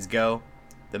Titans Go,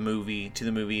 the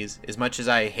movies. As much as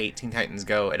I hate Teen Titans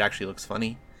Go, it actually looks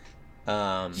funny.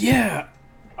 Yeah,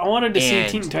 I wanted to see And-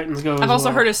 Teen Titans Go. I've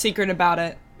also heard a secret about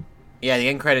it. Yeah, the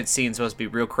end credits scene's supposed to be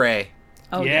real cray.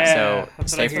 Oh Yeah. So that's what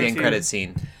stay I for the hear end too. credit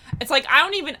scene. It's like I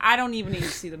don't even need to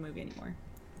see the movie anymore.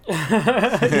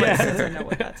 Because I yeah. know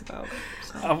what that's about.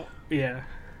 So, Yeah.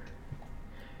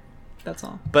 that's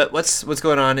all. But what's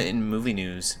going on in movie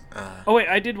news? Oh wait,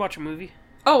 I did watch a movie.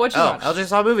 Oh, what you watch? LJ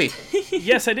saw a movie.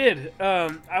 Yes, I did.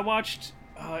 I watched.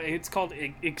 It's called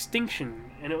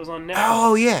Extinction, and it was on Netflix.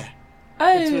 Oh yeah,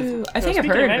 It's Oh, with- I think I've speaking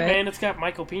heard of of Ant-Man, it. it's got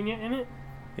Michael Pena in it.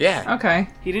 yeah. Okay.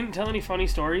 He didn't tell any funny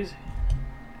stories.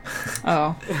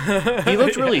 Oh. He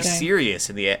looked really Okay. serious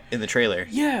in the trailer.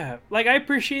 Yeah, like I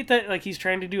appreciate that. Like he's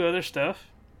trying to do other stuff.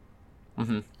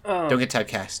 Mm-hmm. Um, Don't get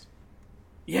typecast.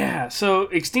 Yeah, so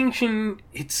Extinction,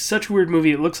 it's such a weird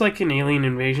movie. It looks like an alien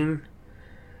invasion.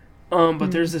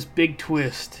 But there's this big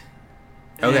twist.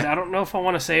 And Okay. I don't know if I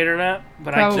want to say it or not,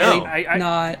 but Probably I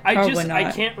not. I Probably just not.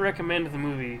 I can't recommend the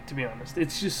movie, to be honest.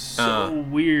 It's just so Uh.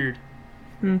 weird.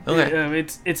 Okay.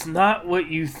 It's not what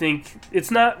you think. It's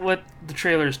not what the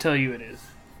trailers tell you it is.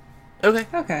 Okay.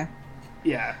 Okay.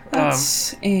 Yeah.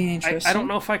 That's interesting. I don't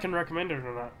know if I can recommend it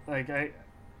or not. Like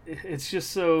it's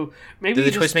just so maybe Did the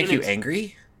just twist make in you its-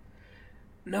 angry?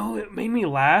 No, it made me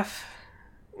laugh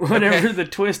whenever Okay. the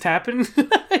twist happened.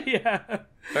 Yeah.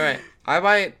 All right. I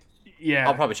might. Yeah.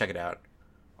 I'll probably check it out.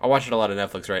 I'll watch it a lot of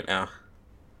Netflix right now.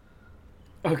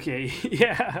 Okay.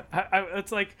 Yeah.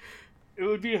 It's like it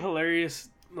would be hilarious.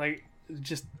 Like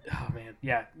just oh man.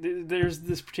 Yeah. There's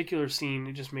this particular scene.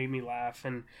 It just made me laugh.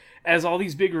 And as all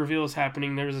these big reveals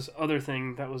happening, there's this other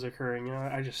thing that was occurring. You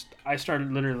know, I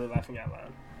started literally laughing out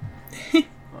loud.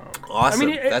 Awesome. I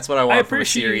mean, That's what I want from a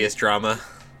appreciate- serious drama.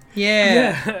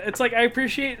 Yeah. Yeah, it's like I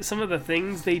appreciate some of the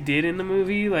things they did in the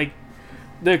movie, like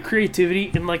the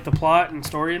creativity in like the plot and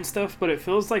story and stuff, but it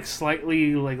feels like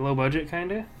slightly like low budget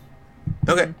kind of.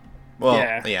 Okay. Well,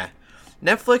 Yeah. yeah.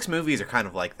 Netflix movies are kind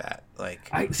of like that. Like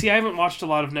I haven't watched a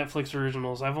lot of Netflix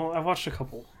originals. I've watched a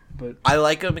couple, but I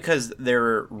like them because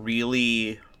they're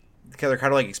kind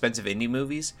of like expensive indie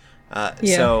movies. Yeah.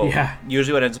 So Yeah.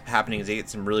 usually what ends up happening is they get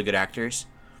some really good actors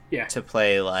yeah, to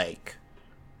play like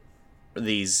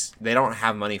these. They don't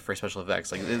have money for special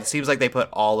effects. Like it seems like they put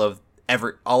all of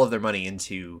their money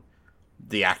into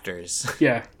the actors,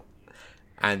 yeah,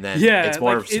 and then yeah. it's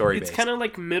more like, of story It's based. kind of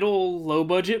like middle low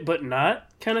budget, but not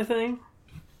kind of thing.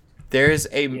 There's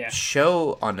a Yeah.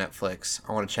 show on Netflix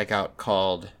I want to check out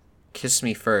called Kiss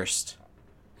Me First.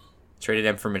 It's rated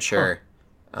M for mature,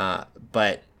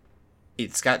 but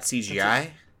it's got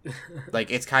CGI.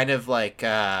 Like it's kind of like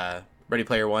Ready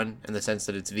Player One in the sense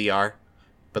that it's VR,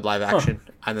 but live action,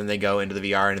 and then they go into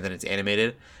the VR and then it's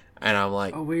animated, and I'm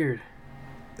like, Oh, weird.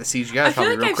 the CGI I is feel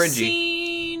probably like real I've cringy.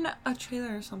 seen a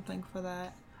trailer or something for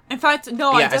that. In fact,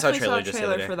 no, Yeah, I I saw a definitely trailer saw a just the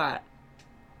trailer other day. for that.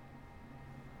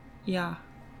 Yeah.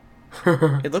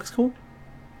 It looks cool.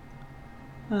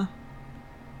 Huh.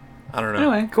 I don't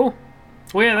know. Anyway. Cool.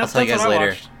 Well, yeah, that's tell you what guys I later.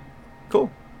 watched. Cool.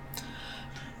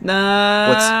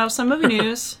 Some movie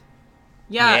news.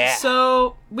 Yeah, Yeah.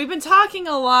 so we've been talking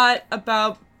a lot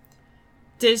about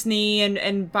Disney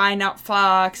and buying out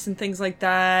Fox and things like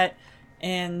that.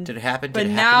 And Did it happen? but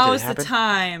Did it now happen? is the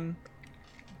time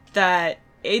that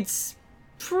it's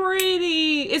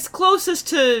closest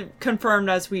to confirmed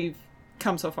as we've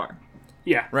come so far.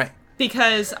 Yeah. Right.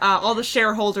 Because all the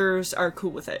shareholders are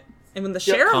cool with it. And when the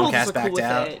Yep. shareholders Comcast are cool backed with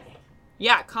out. it,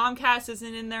 yeah, Comcast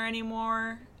isn't in there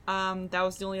anymore. That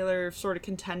was the only other sort of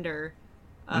contender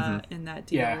in that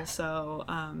deal. Yeah. So,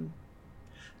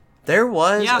 There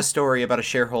was Yeah. a story about a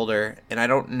shareholder, and I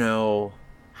don't know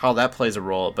how that plays a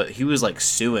role, but he was like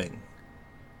suing.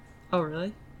 oh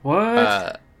really?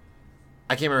 What?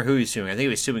 I can't remember who he was suing. I think he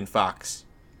was suing Fox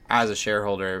as a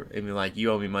shareholder and be like,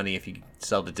 "You owe me money if you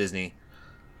sell to Disney."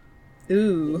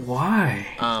 Ooh. Why?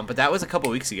 But that was a couple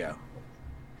weeks ago.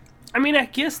 I mean, I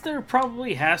guess there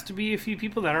probably has to be a few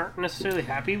people that aren't necessarily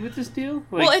happy with this deal.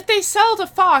 Like, Well, if they sell to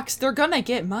Fox, they're gonna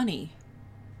get money,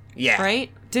 Yeah.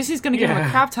 right? Disney's gonna give them a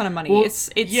Yeah. crap ton of money. well, It's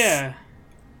yeah.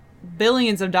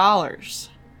 billions of dollars.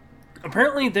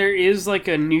 Apparently, there is like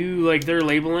a new like they're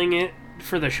labeling it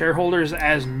for the shareholders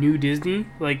as New Disney.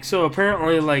 Like, so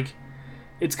apparently, like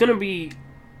it's gonna be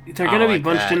they're gonna be like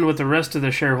bunched that. in with the rest of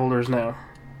the shareholders now.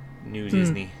 New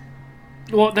Disney.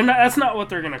 Well, they're not. That's not what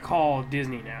they're gonna call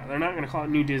Disney now. They're not gonna call it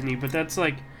New Disney, but that's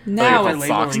like Now like it's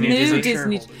Fox labeling New it as new a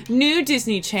Disney, shareholders. new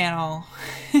Disney Channel.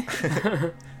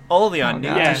 Only on Oh, New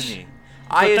gosh. Disney.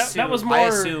 But that was I more-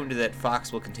 assumed that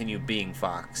Fox will continue being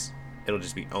Fox. It'll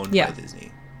just be owned Yeah. by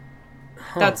Disney.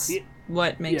 huh, That's yeah,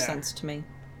 what makes Yeah. sense to me.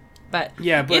 But,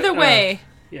 Yeah, but either way,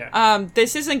 yeah.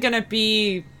 this isn't going to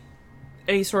be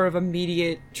any sort of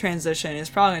immediate transition. It's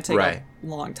probably going to take Right. a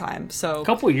long time. So A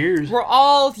couple years. we're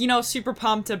all, super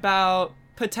pumped about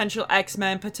potential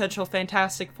X-Men, potential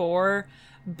Fantastic Four,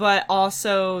 but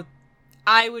also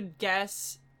I would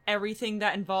guess everything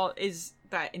that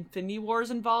Infinity War is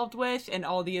involved with and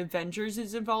all the Avengers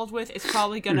is involved with is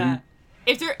probably gonna,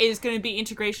 if there is gonna be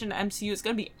integration in the MCU, it's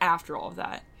gonna be after all of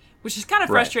that, which is kind of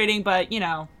Right. frustrating, but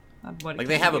what Like,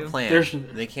 they have a plan. There's-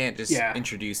 They can't just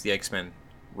introduce the X-Men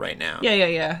right now.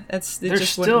 Yeah. There's just wouldn't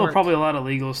still work. probably a lot of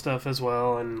legal stuff as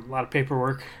well, and a lot of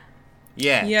paperwork.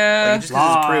 Yeah. Yeah. Like, just because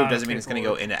it's Lot approved of doesn't mean it's going to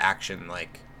go paperwork. into action.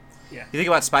 Like, Yeah. you think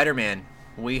about Spider-Man.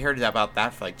 We heard about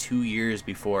that for like 2 years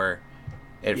before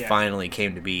it Yeah. finally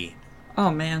came to be. Oh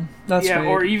man, that's Yeah, right.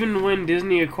 or even when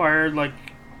Disney acquired like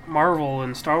Marvel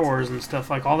and Star Wars and stuff,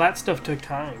 like all that stuff took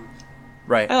time.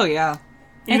 Right. Oh yeah.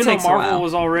 Even It though takes a Marvel while.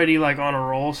 was already like on a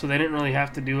roll, so they didn't really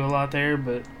have to do a lot there.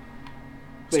 But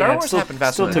Star yeah, it Wars still- happened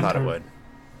faster still than I took thought it time. would.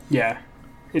 Yeah,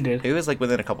 it did. It was like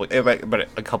within a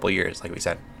couple years, like we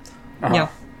said. Uh-huh. Yeah.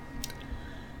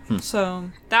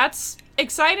 So that's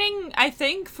exciting, I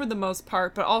think, for the most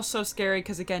part, but also scary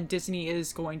because, again, Disney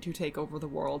is going to take over the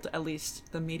world, at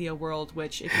least the media world,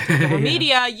 which if you take over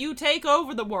media, you take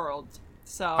over the world.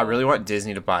 So I really want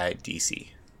Disney to buy DC.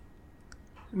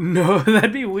 No,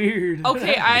 that'd be weird.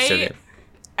 Okay, That'd be so good.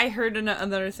 I heard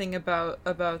another thing about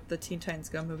the Teen Titans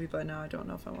Go movie, but now I don't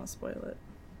know if I want to spoil it.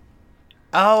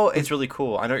 Oh, it's really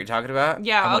cool. I know what you're talking about.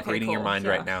 Yeah, I'm like okay, reading your cool, mind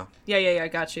yeah. right now. Yeah,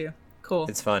 got you. Cool.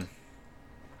 It's fun.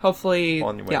 Hopefully,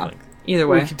 On your yeah. wavelength. Either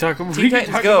we way. can talk, we Teen can Titans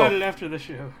talk Go. about it after the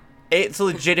show. It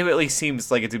legitimately seems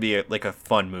like it to be a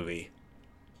fun movie.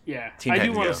 Yeah, Teen I do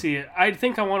Titans want Go. to see it. I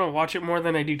think I want to watch it more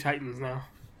than I do Titans now.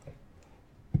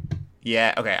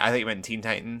 Yeah. Okay. I think you meant Teen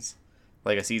Titans,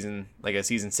 like a season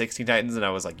 6 Teen Titans, and I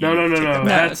was like, No, you no, take no, that no.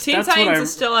 back. That's- Teen what Titans I-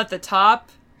 is still at the top.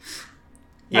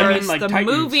 I Whereas mean, like the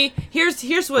Titans. movie,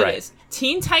 here's what Right. it is.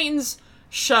 Teen Titans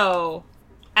show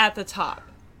at the top.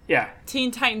 Yeah,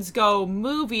 Teen Titans Go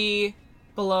movie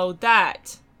below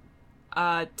that.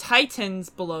 Titans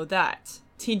below that.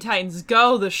 Teen Titans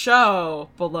Go the show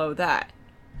below that.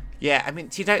 Yeah, I mean,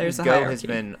 Teen Titans There's a Go has hierarchy.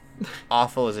 been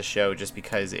awful as a show just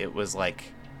because it was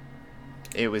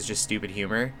just stupid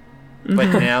humor.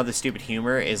 But now the stupid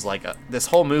humor is like this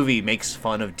whole movie makes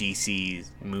fun of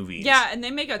DC's movies. Yeah, and they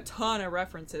make a ton of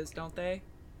references, don't they?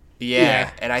 Yeah,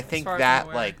 Yeah. and I think far as I'm that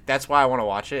aware. that's why I want to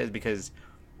watch it is because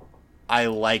I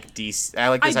like DC. I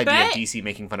like this I idea bet- of DC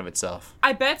making fun of itself.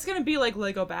 I bet it's gonna be like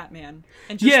Lego Batman,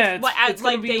 and just Yeah, it's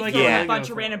like gonna be they like throw a in a Lego bunch of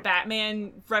film. random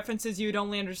Batman references you'd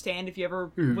only understand if you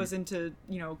ever Mm-hmm. was into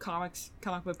comic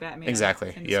book Batman.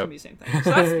 Exactly, And it's yep. gonna be the same thing.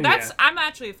 So that's Yeah. I'm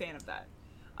actually a fan of that.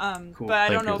 Cool. But I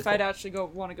That'd don't be know really if I'd cool. actually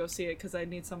want to go see it because I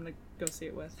need someone to go see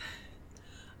it with.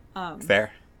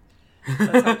 Fair.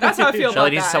 That's how I feel Shall I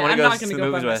about need that. someone to I'm go not to gonna the go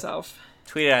by movies with? myself.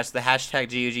 Tweet at us the hashtag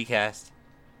GUGcast.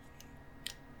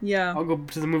 Yeah. I'll go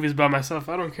to the movies by myself.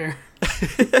 I don't care.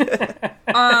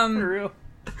 Um. For real.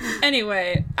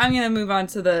 Anyway, I'm gonna move on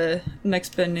to the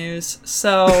next bit of news.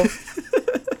 So,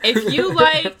 if you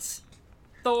liked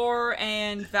Thor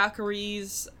and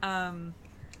Valkyrie's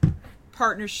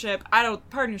partnership,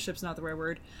 partnership's not the right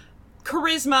word.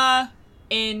 Charisma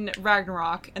in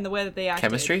Ragnarok and the way that they acted.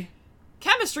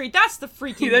 Chemistry, that's the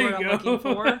freaking There word you I'm go. looking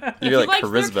for. If You're you like like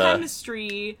their charisma.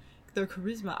 chemistry, their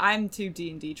charisma. I'm too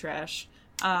D&D trash.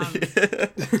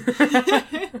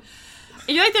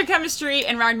 If you like their chemistry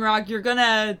in Ragnarok, you're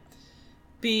gonna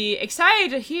be excited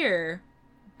to hear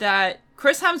that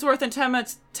Chris Hemsworth and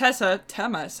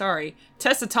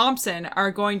Tessa Thompson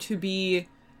are going to be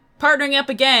partnering up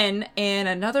again in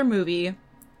another movie,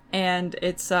 and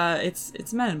it's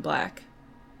Men in Black.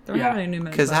 They're Yeah. having a new Men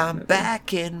in Because Black I'm movie.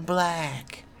 back in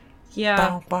black. Yeah.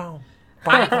 Boom, boom.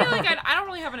 I feel like I don't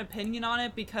really have an opinion on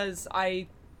it because I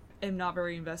am not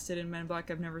very invested in Men in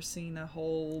Black. I've never seen the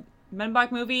whole Men in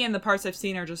Black movie, and the parts I've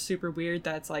seen are just super weird.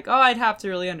 That's like, oh, I'd have to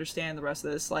really understand the rest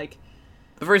of this. Like,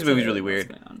 The first movie's So, really what's weird.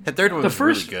 going on? The third one The was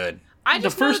first- really good. I The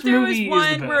just know first that there was movie is the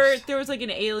one where best. there was like an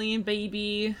alien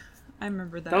baby. I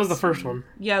remember that. That was the first scene. one.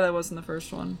 Yeah, that wasn't the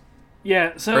first one.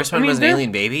 Yeah. So First one I mean, was an they're-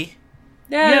 alien baby.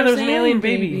 Yeah, there was an alien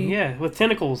baby. Yeah, with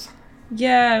tentacles.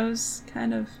 Yeah, it was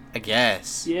kind of. I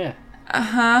guess. Yeah.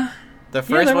 The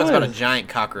first there one's about a was. giant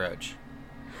cockroach.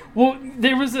 Well,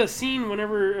 there was a scene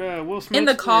whenever Will Smith In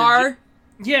the car.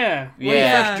 Yeah. When he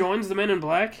Yeah. first joins the Men in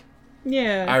Black.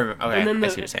 Yeah. I remember. Okay, And then I the-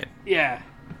 see what you're saying. Yeah.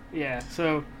 Yeah.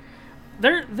 So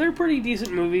they're pretty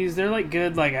decent movies. They're like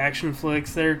good like action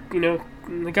flicks. They're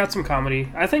they got some comedy.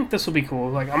 I think this will be cool.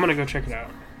 Like I'm gonna go check it out.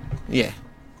 Yeah.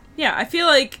 Yeah, I feel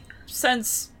like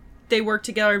since they worked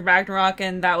together in Ragnarok,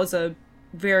 and that was a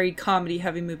very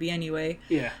comedy-heavy movie anyway.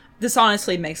 Yeah. This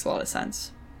honestly makes a lot of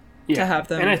sense to have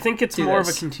them. And I think it's do more this.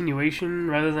 of a continuation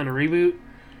rather than a reboot.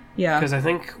 Yeah. Because I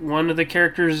think one of the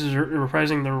characters is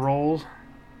reprising their roles.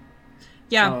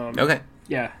 Yeah. Okay.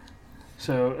 Yeah.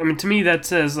 So, I mean, to me, that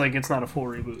says, like, it's not a full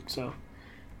reboot, so.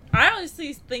 I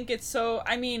honestly think it's so...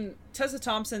 I mean, Tessa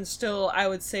Thompson's still, I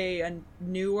would say, a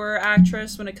newer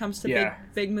actress when it comes to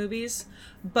big movies.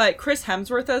 But Chris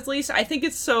Hemsworth, at least, I think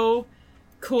it's so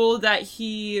cool that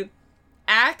he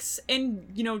acts in,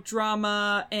 you know,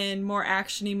 drama and more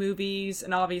action-y movies,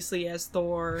 and obviously as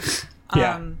Thor.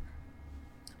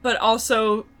 But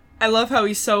also, I love how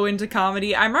he's so into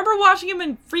comedy. I remember watching him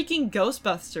in freaking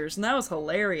Ghostbusters, and that was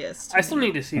hilarious. I still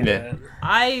need to see that.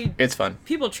 It's fun.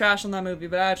 People trash on that movie,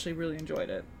 but I actually really enjoyed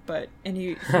it. And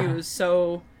he was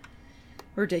so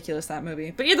ridiculous, that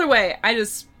movie. But either way, I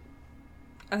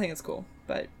think it's cool.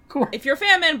 But cool. If you're a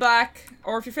fan of Men in Black,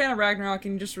 or if you're a fan of Ragnarok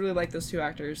and you just really like those two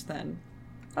actors, then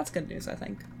that's good news, I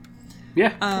think.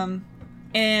 Yeah.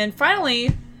 And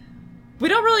finally, we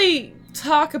don't really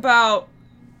talk about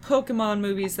Pokemon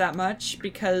movies that much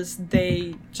because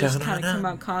they just kind of come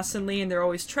out constantly and they're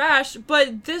always trash.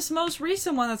 But this most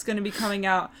recent one that's going to be coming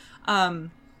out,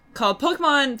 called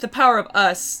Pokemon The Power of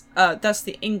Us, that's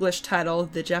the English title.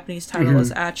 The Japanese title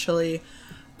is actually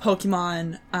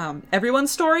Pokemon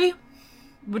Everyone's Story,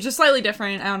 which is slightly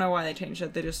different. I don't know why they changed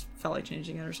it. They just felt like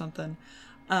changing it or something.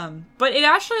 But it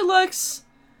actually looks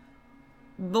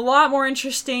a lot more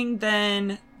interesting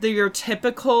than your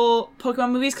typical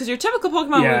Pokemon movies, because your typical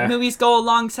Pokemon movies go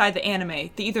alongside the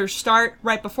anime. They either start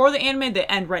right before the anime, they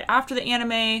end right after the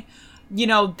anime, you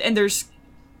know, and there's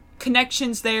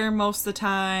connections there most of the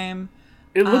time.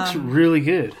 It looks really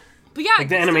good. But yeah, like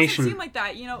the animation doesn't seem like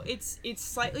that. You know, it's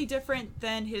slightly different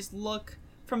than his look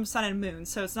from Sun and Moon,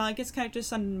 so it's not like it's connected to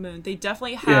Sun and Moon. They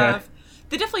definitely have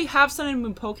Sun and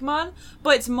Moon Pokemon,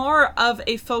 but it's more of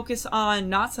a focus on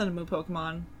not Sun and Moon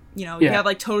Pokemon. You know, you have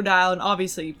like Totodile and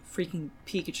obviously freaking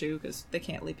Pikachu, because they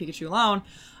can't leave Pikachu alone.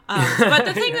 But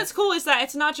the thing that's cool is that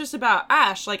it's not just about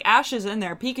Ash. Like, Ash is in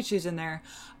there, Pikachu's in there,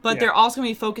 but they're also going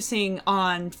to be focusing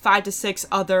on 5 to 6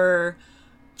 other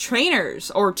trainers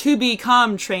or to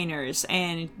become trainers,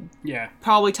 and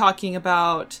probably talking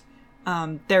about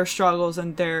their struggles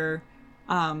and their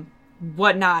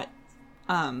whatnot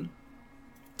to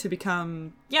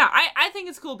become. I think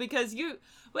it's cool because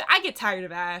I get tired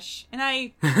of Ash, and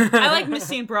I like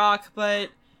Misty and Brock,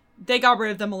 but they got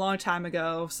rid of them a long time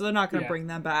ago, so they're not going to bring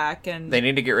them back. And they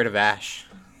need to get rid of Ash.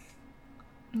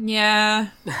 Yeah.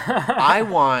 I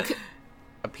want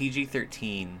a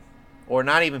PG-13, or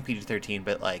not even PG-13,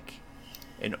 but like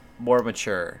more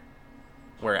mature,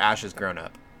 where Ash is grown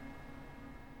up.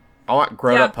 I want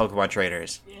grown-up Pokemon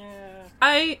trainers. Yeah.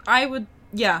 I would.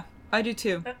 Yeah, I do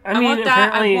too. I mean, want that.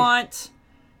 apparently... I want.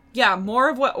 Yeah, more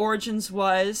of what Origins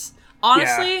was.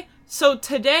 Honestly, so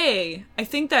today, I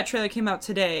think that trailer came out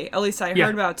today, at least I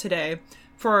heard about today,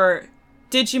 for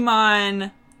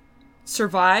Digimon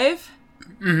Survive.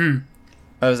 Mm-hmm.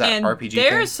 Oh, is that and RPG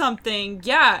there's thing? Something,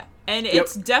 and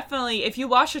it's definitely, if you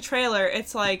watch the trailer,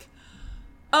 it's like,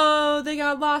 oh, they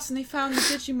got lost and they found the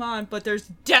Digimon, but there's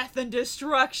death and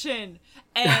destruction.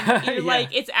 And you're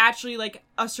like, it's actually like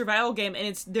a survival game,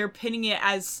 and they're pinning it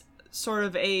as sort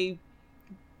of a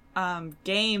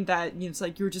game that, you know, it's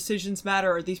like your decisions matter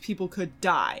or these people could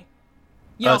die.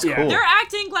 You know, that's cool. They're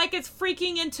acting like it's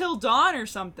freaking Until Dawn or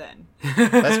something.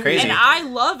 That's crazy. And I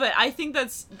love it. I think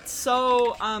that's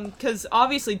so, because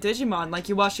obviously Digimon, like,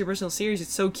 you watch the original series,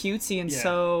 it's so cutesy and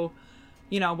so,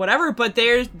 you know, whatever, but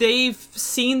they've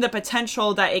seen the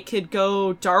potential that it could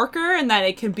go darker and that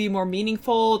it could be more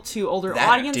meaningful to older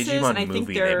audiences. Digimon and I think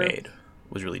movie they made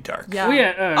was really dark. Yeah.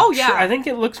 Well, I think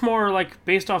it looks more like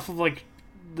based off of like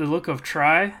the look of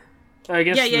Tri, I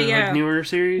guess. Like, newer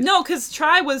series. No, because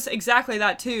Tri was exactly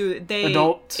that too.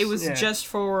 Adults. It was just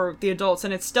for the adults,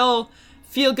 and it's still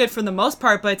feel good for the most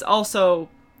part, but it's also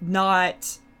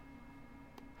not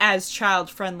as child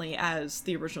friendly as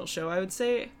the original show, I would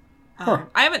say. I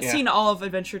haven't seen all of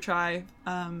Adventure Tri.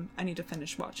 I need to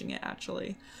finish watching it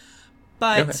actually.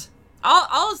 But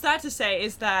all is that to say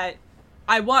is that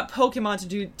I want Pokemon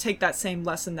to take that same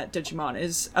lesson that Digimon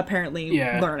is apparently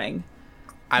learning.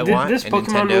 I want this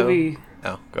Pokemon Nintendo... movie.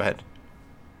 Oh, go ahead.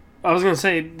 I was gonna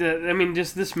say that. I mean,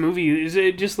 just this movie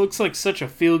it just looks like such a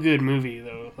feel good movie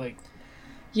though. Like,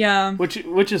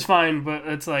 which is fine, but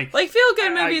it's like feel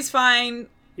good movie is fine.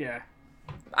 Yeah,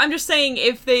 I'm just saying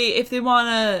if they want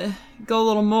to go a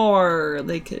little more,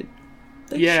 they could.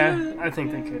 I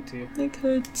think they could too. They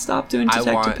could stop doing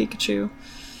Detective Pikachu.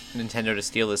 Nintendo to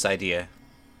steal this idea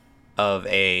of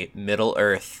a Middle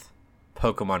Earth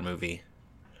Pokemon movie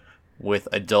with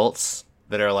adults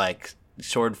that are like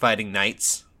sword fighting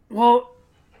knights, Well,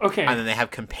 okay. and then they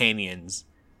have companions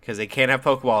because they can't have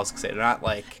Pokeballs because they're not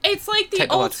like. It's like the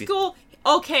old Technology. school.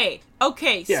 Okay.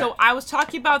 Yeah. So I was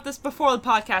talking about this before the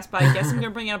podcast, but I guess I'm gonna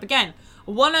bring it up again.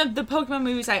 One of the Pokemon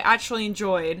movies I actually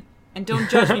enjoyed, and don't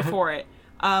judge me for it,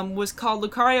 was called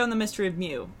Lucario and the Mystery of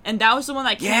Mew, and that was the one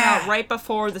that came Yeah. out right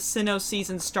before the Sinnoh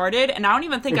season started. And I don't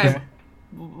even think Okay. I've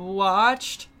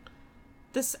watched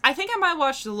this. I think I might have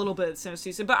watched a little bit of the Sinnoh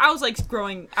season, but I was like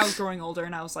growing older,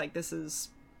 and I was like,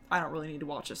 I don't really need to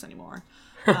watch this anymore.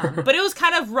 But it was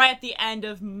kind of right at the end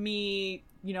of me,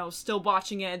 still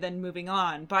watching it and then moving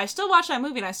on. But I still watched that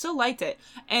movie and I still liked it.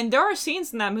 And there are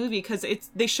scenes in that movie because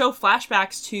they show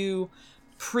flashbacks to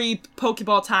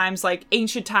pre-Pokeball times, like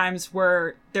ancient times,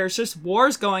 where there's just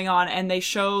wars going on, and they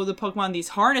show the Pokemon these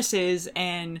harnesses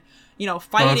and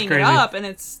fighting it crazy. up, and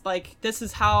it's like, this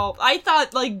is how I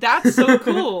thought, like, that's so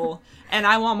cool, and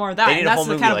I want more of that. They need And a that's whole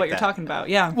the movie kind of like what you're that. talking about.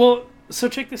 Yeah. Well, so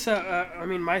check this out. I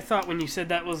mean, my thought when you said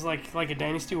that was like a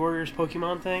Dynasty Warriors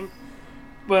Pokemon thing,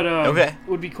 but Okay.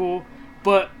 would be cool.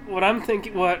 But what I'm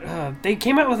thinking, they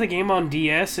came out with a game on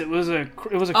DS. It was a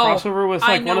crossover with I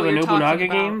like know one of the what you're talking Nobunaga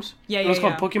about. games. Yeah, It was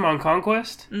yeah, called Pokemon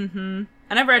Conquest.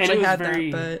 I never actually was had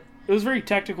very- that, It was very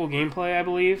tactical gameplay, I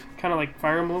believe, kind of like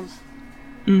Fire Emblem.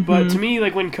 but But to me,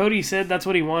 like when Cody said that's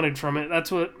what he wanted from it,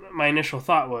 that's what my initial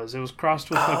thought was. It was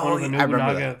crossed with like one of the I remember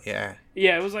Nobunaga. that. Yeah.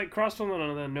 Yeah, it was like crossed with one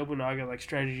of the Nobunaga like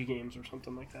strategy games or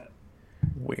something like that.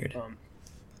 Weird.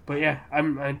 But yeah,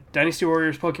 I'm Dynasty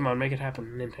Warriors Pokemon. Make it happen,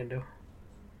 Nintendo.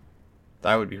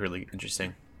 That would be really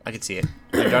interesting. I could see it.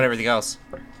 They've done everything else.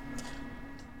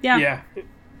 yeah, Yeah.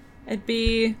 it'd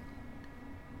be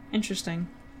interesting.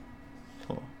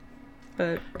 Cool.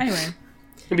 But anyway,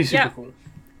 It'd be super Yeah. cool.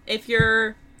 if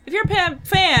you're a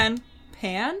fan,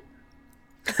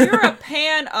 if you're a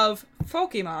fan of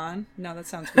Pokemon, no, that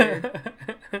sounds weird.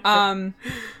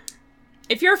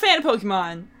 If you're a fan of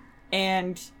Pokemon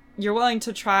and you're willing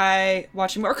to try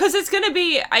watching more, because it's gonna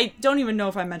be, I don't even know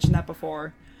if I mentioned that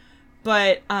before,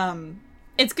 but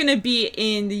it's gonna be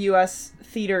in the U.S.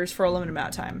 theaters for a limited amount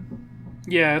of time.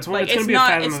 Yeah, it's Like, it's gonna it's be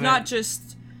not a Fathom event. not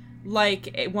just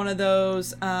like one of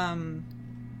those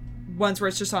ones where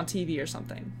it's just on TV or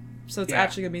something. So it's Yeah.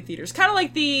 actually gonna be in theaters, kind of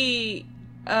like the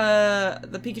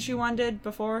Pikachu one did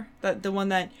before, the one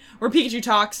that where Pikachu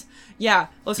talks. Yeah,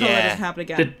 let's hope that Yeah. doesn't happen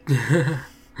again.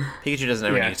 Pikachu doesn't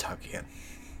ever Yeah. need to talk again.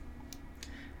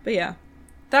 But yeah,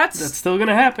 that's That's still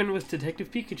gonna happen with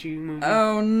Detective Pikachu movie.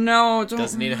 oh no, don't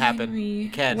Doesn't need to remind happen. me.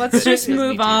 It can, Let's but it just doesn't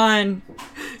move need to. on.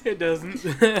 It doesn't.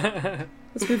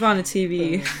 Let's move on to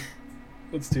TV.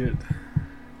 Let's do it.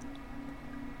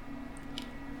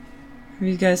 Have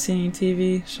you guys seen any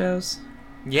TV shows?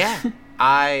 Yeah.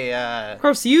 Of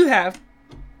course, you have.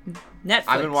 Netflix.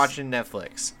 I've been watching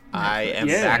Netflix. I am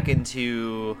Yeah. back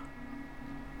into.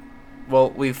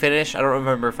 Well, we finished. I don't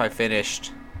remember if I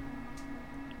finished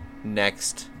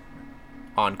Next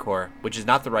Encore, which is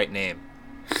not the right name.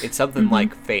 It's something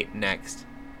like Fate Next.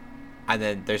 And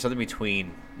then there's something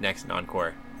between Next and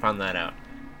Encore. Found that out.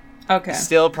 Okay,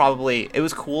 Still, probably. It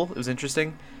was cool. It was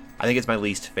interesting. I think it's my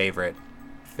least favorite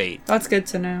Fate. that's good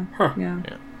to know. Huh.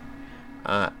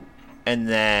 Yeah. And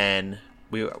then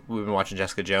we've been watching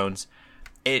Jessica Jones.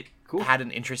 It Cool. had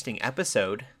an interesting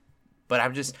episode, but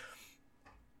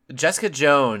Jessica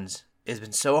Jones has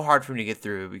been so hard for me to get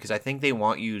through because I think they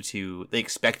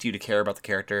expect you to care about the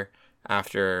character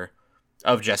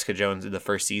of Jessica Jones in the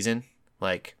first season.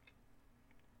 Like,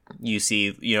 you see,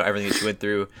 everything that she went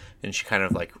through, and she kind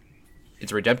of like,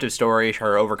 it's a redemptive story,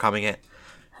 her overcoming it.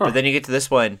 But then you get to this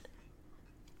one,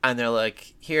 and they're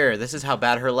like, here, this is how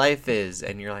bad her life is.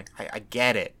 And you're like, I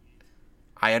get it.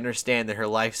 I understand that her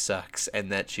life sucks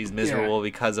and that she's miserable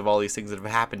because of all these things that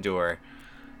have happened to her.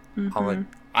 I'm like,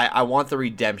 I want the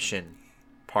redemption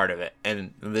part of it.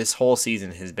 And this whole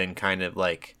season has been kind of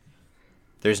like,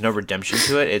 there's no redemption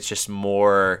to it. It's just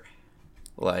more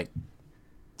like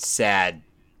sad.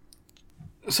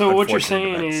 So what you're Unfortunate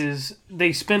saying events. is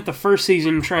they spent the first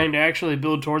season trying to actually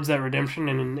build towards that redemption,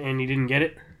 and you didn't get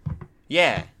it.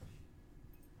 Yeah.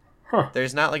 Huh.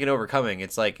 There's not like an overcoming.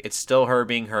 It's like, it's still her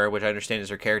being her, which I understand is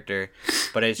her character,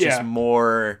 but it's just Yeah.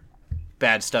 more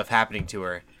bad stuff happening to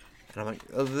her. And I'm like,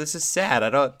 oh, this is sad. I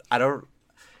don't,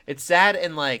 it's sad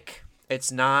and like,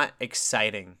 it's not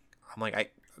exciting. I'm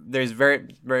like, there's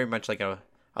very, very much like a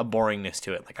boringness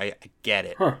to it. Like, I get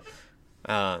it. Huh.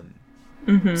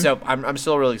 So I'm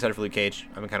still really excited for Luke Cage.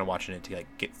 I've been kind of watching it to like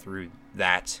get through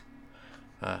that.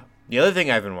 The other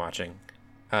thing I've been watching,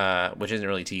 which isn't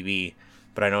really TV,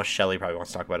 but I know Shelly probably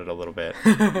wants to talk about it a little bit,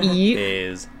 Yep.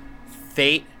 is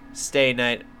Fate Stay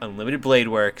Night Unlimited Blade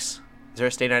Works. there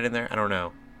a Stay Night in there? I don't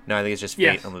know. No, I think it's just Fate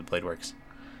Yes. Unlimited Blade Works.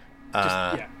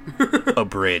 Yeah.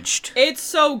 Abridged. It's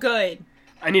so good.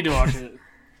 I need to watch it.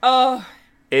 Oh,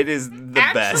 It is the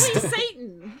actually, best.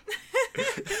 Satan.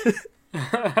 The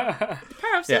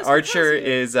power of Yeah, Zeus Archer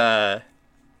compels is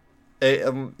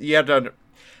you have to.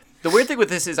 The weird thing with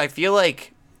this is I feel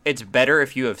like it's better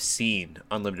if you have seen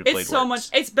Unlimited Blade It's so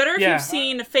Works. much. It's better if Yeah. you've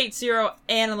seen Fate Zero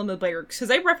and Unlimited Blade Works because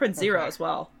they reference Zero as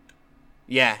well.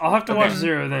 Yeah. I'll have to Okay. watch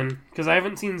Zero then, because I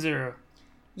haven't seen Zero.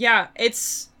 Yeah,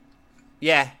 it's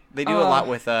Yeah, they do a lot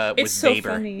with so Weber.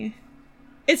 funny.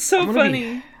 It's so I'm gonna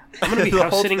funny. I'm gonna be The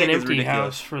house whole sitting an thing is empty ridiculous.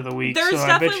 house for the week, There's so I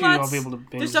bet definitely you I'll lots. be able to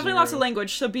binge There's definitely lots of Zero.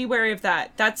 language, so be wary of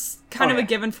that. That's kind Oh, of a yeah.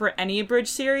 given for any abridged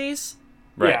series.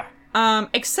 Right. Yeah.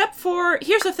 Except for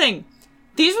here's the thing,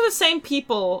 these were the same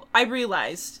people. I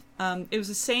realized it was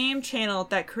the same channel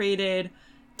that created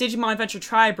Digimon Adventure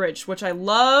Tri-Bridge, which I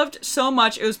loved so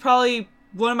much. It was probably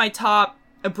one of my top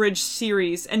abridged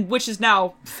series, and which is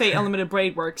now Fate Unlimited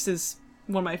Blade Works is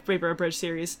one of my favorite abridged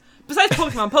series. Besides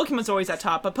Pokemon, Pokemon's always at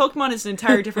top, but Pokemon is an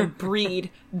entirely different breed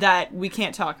that we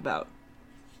can't talk about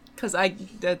because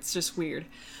that's just weird.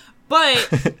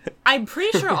 But I'm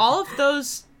pretty sure all of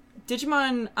those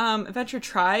Digimon Adventure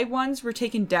Tri ones were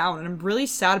taken down, and I'm really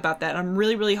sad about that. I'm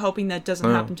really, really hoping that doesn't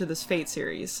happen to this Fate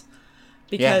series.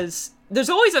 Because there's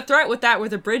always a threat with that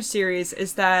with the Bridge series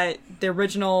is that the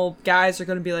original guys are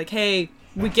going to be like, hey,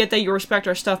 we get that you respect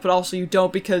our stuff, but also you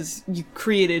don't because you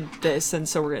created this, and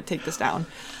so we're going to take this down.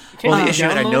 Well, the you issue,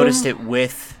 and I download noticed them? it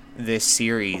with this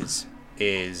series,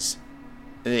 is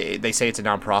they say it's a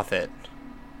nonprofit,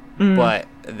 but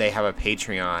they have a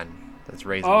Patreon that's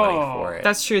raising money for it.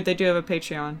 That's true. They do have a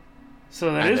Patreon.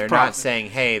 So that and is they're profit. not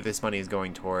saying, hey, this money is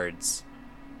going towards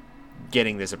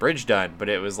getting this abridged done, but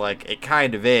it was like, it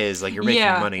kind of is. Like, you're making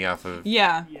Yeah. money off of...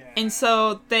 Yeah. Yeah. And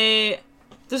so there's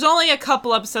only a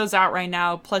couple episodes out right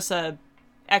now, plus a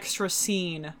extra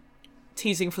scene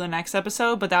teasing for the next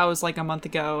episode, but that was like a month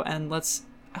ago, and let's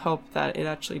hope that it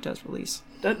actually does release.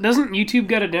 Doesn't YouTube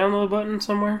got a download button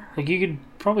somewhere? Like you could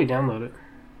probably download it.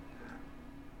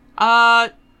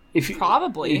 If you,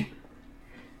 Probably.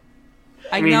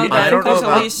 I mean, know I that I don't know there's at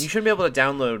about... least You shouldn't be able to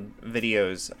download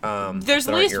videos there's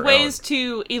that at aren't least your ways own.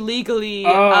 to illegally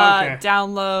okay.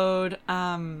 download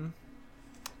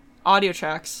audio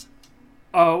tracks.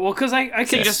 Oh well, because I So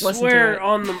can you just listen swear to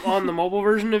it. on the mobile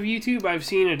version of YouTube, I've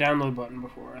seen a download button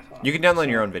before. I thought You can download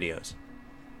your own videos.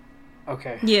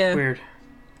 Okay. Yeah. Weird.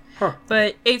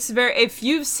 But it's very if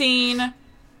you've seen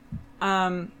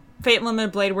Fate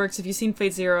Limited Blade Works, if you've seen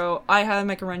Fate Zero, I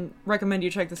highly recommend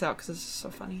you check this out because it's so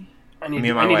funny. Me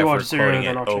and my I need to wife were watch Zero, quoting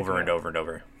then it I'll check over it and out. over and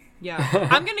over. Yeah.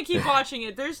 I'm gonna keep watching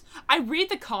it. I read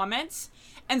the comments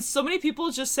and so many people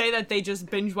just say that they just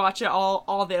binge watch it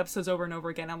all the episodes over and over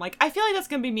again. I'm like, I feel like that's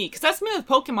gonna be me because that's me with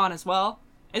Pokemon as well.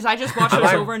 Is I just watch I those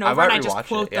might- over and I over and might I just rewatch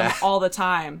quote it, yeah. them all the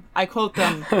time. I quote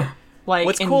them like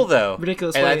What's in cool though,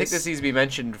 ridiculous and ways. I think this needs to be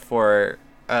mentioned for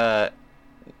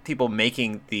people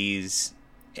making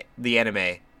the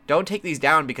anime. Don't take these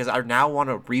down because I now want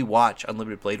to rewatch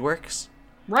Unlimited Blade Works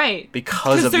Right.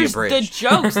 because of the there's abridged. the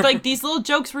jokes, like these little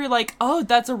jokes where you're like, oh,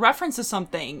 that's a reference to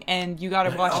something, and you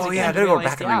gotta watch oh, it again. yeah, I to gotta go realize,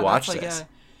 back and yeah, rewatch that's like this.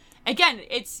 Again,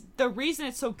 it's the reason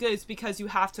it's so good is because you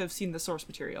have to have seen the source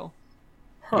material.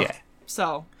 Yeah.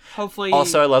 So hopefully.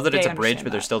 Also, I love that it's they abridged,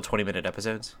 but understand there's still 20-minute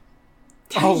episodes.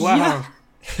 Oh wow. Yeah.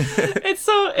 It's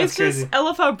so. It's That's crazy. just. I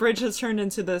love how bridge has turned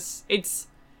into this.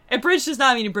 A bridge does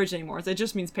not mean a bridge anymore. It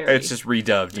just means parody. It's just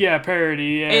redubbed. Yeah,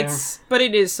 parody. Yeah. But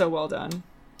it is so well done.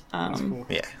 That's cool.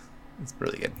 Yeah. It's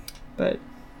really good. But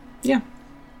yeah.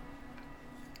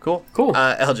 Cool. Cool.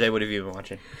 LJ, what have you been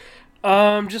watching?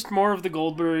 Just more of the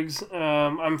Goldbergs.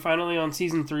 I'm finally on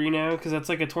season 3 now because that's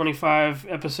like a 25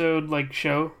 episode like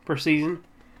show per season.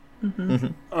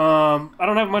 I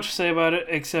don't have much to say about it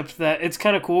except that it's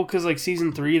kind of cool because like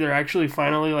season 3 they're actually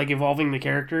finally like evolving the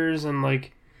characters and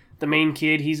like the main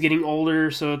kid he's getting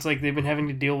older, so it's like they've been having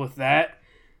to deal with that.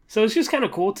 So it's just kind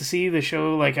of cool to see the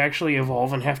show like actually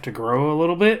evolve and have to grow a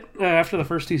little bit after the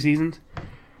first 2 seasons.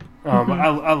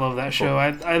 I love that show.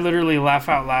 I literally laugh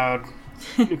out loud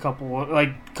a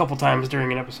couple times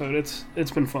during an episode.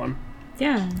 It's been fun.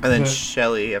 Yeah. And then But-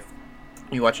 Shelly, have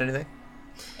you watched anything?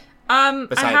 I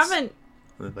Besides- haven't.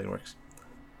 Unlimited Blade Works.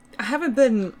 I haven't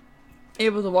been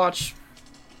able to watch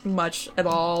much at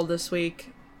all this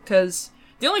week because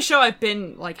the only show I've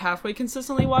been like halfway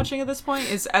consistently watching at this point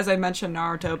is, as I mentioned,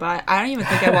 Naruto. But I don't even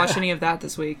think I watched any of that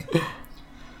this week.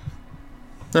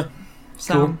 Huh.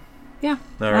 So, Cool. yeah.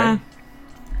 All right.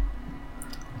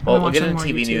 Well, we'll get watching into more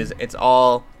TV YouTube. news. It's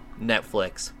all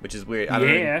Netflix, which is weird. I don't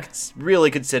Yeah. even really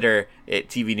consider it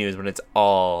TV news when it's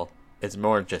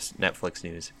more just Netflix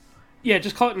news. Yeah,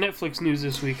 just call it Netflix news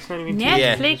this week. It's not even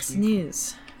Netflix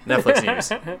news. Netflix news.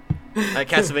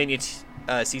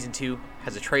 Castlevania Season 2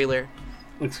 has a trailer.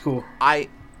 Looks cool.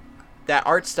 That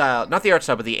art style, not the art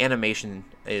style, but the animation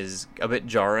is a bit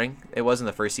jarring. It was in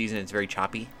the first season. It's very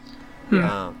choppy.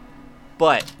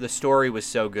 But the story was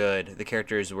so good. The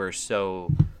characters were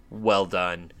so well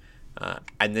done.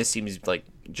 And this seems like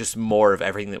just more of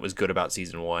everything that was good about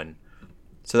Season 1.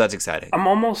 So that's exciting. I'm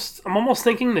almost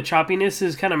thinking the choppiness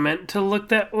is kind of meant to look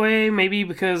that way, maybe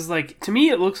because, like, to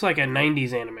me it looks like a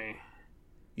 90s anime.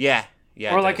 Yeah,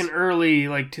 or like an early,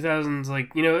 like, 2000s,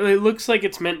 like, you know, it looks like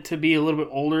it's meant to be a little bit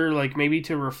older, like, maybe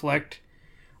to reflect,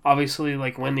 obviously,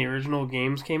 like, when the original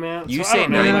games came out. You so say I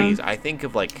don't know, 90s, like, I think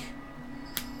of, like,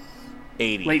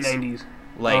 80s. late 90s.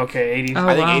 Like, okay, 80s.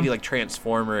 I think 80s, like,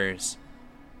 Transformers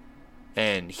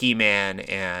and He-Man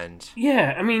and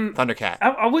Yeah, I mean, Thundercat.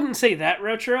 I wouldn't say that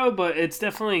retro, but it's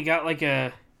definitely got, like,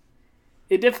 it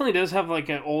definitely does have, like,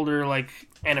 an older, like,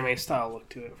 anime style look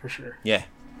to it, for sure. Yeah.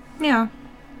 Yeah.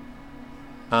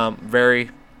 Very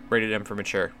rated M for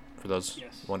mature, for those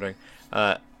wondering.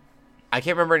 I can't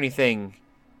remember anything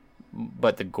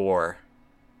but the gore,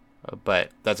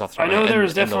 but that's off the top I of my know head.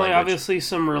 there's And the definitely, language. obviously,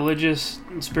 some religious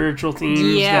and spiritual themes.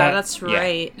 Yeah, that's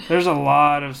right. There's a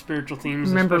lot of spiritual themes.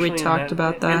 Remember we especially talked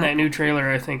about that. In that new trailer,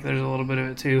 I think there's a little bit of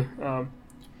it, too.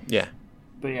 Yeah.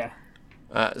 But, yeah.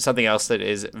 Something else that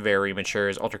is very mature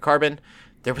is Altered Carbon.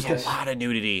 There was Yes. a lot of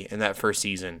nudity in that first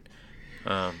season.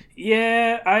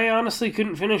 Yeah, I honestly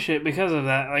couldn't finish it because of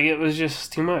that. Like, it was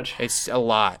just too much. It's a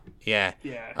lot. Yeah.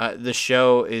 Yeah. The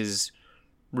show is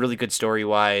really good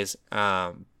story-wise,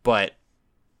 but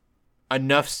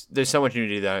enough. There's so much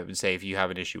nudity that I would say if you have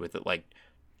an issue with it, like,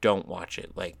 don't watch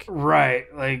it. Like, Right.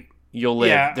 Like, you'll live.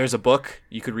 Yeah. There's a book.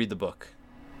 You could read the book.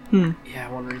 yeah,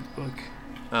 I want to read the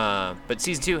book. But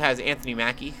season 2 has Anthony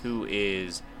Mackie, who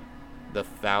is the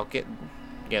Falcon.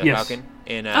 Yeah, the Yes. Falcon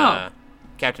in Oh.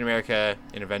 Captain America,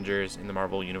 in Avengers, in the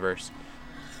Marvel Universe.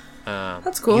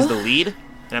 That's cool. He's the lead,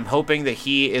 and I'm hoping that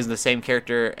he is the same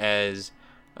character as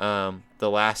the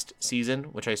last season,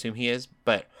 which I assume he is.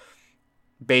 But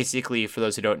basically, for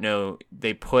those who don't know,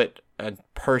 they put a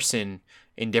person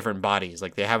in different bodies.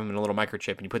 Like, they have him in a little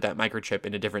microchip, and you put that microchip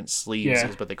into different sleeves,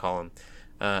 is what they call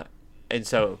them. And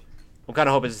so I'm kind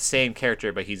of hoping it's the same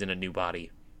character, but he's in a new body.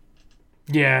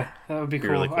 Yeah, that would be cool.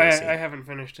 really cool to see. I haven't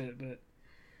finished it, but...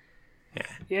 Yeah.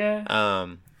 Yeah.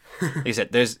 Like I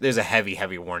said, there's a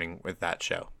heavy warning with that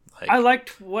show. Like, I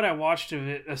liked what I watched of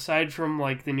it, aside from,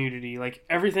 like, the nudity. Like,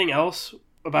 everything else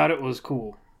about it was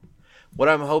cool. what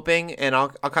I'm hoping, and I'll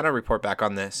kind of report back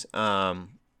on this.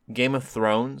 Game of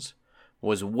Thrones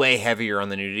was way heavier on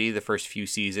the nudity the first few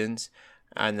seasons,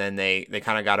 and then they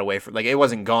kind of got away from, like, it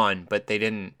wasn't gone, but they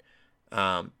didn't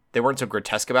they weren't so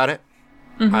grotesque about it.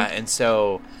 And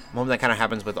so I'm hoping that kind of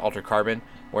happens with Altered Carbon,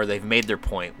 where they've made their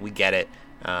point. We get it.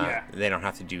 They don't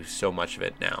have to do so much of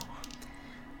it now.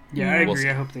 Yeah, I We'll agree. see.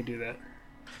 I hope they do that.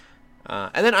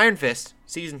 And then Iron Fist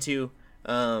season 2.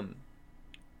 I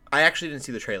actually didn't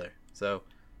see the trailer, so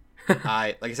like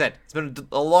I said, it's been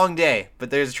a long day. But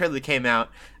there's a trailer that came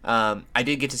out. I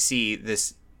did get to see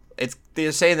this.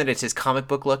 They're saying that it's his comic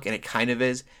book look, and it kind of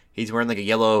is. He's wearing like a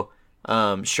yellow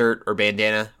shirt or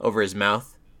bandana over his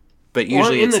mouth, but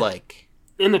usually it's like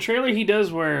in the trailer he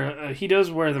does wear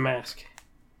the mask.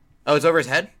 oh, it's over his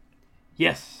head.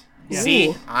 Yes. Yeah.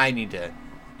 See, I need to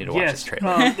watch this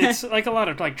trailer. It's like a lot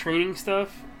of like training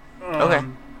stuff. Okay.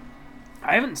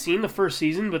 I haven't seen the first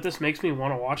season, but this makes me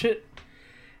want to watch it.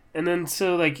 And then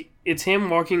so like it's him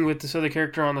walking with this other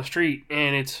character on the street,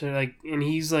 and it's like, and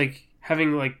he's like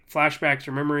having like flashbacks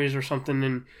or memories or something,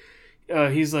 and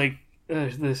he's like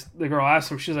the girl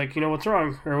asks him, she's like, you know, what's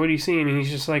wrong, or what are you seeing? And he's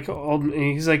just like,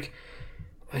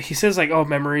 he says like, oh,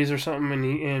 memories or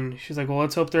something, and she's like, well,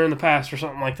 let's hope they're in the past or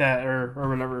something like that, or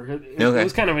whatever. It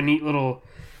was kind of a neat little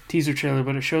teaser trailer,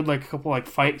 but it showed like a couple like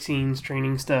fight scenes,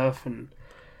 training stuff, and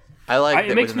I like it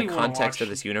that makes within the me wanna context watch. of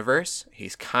this universe,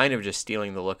 he's kind of just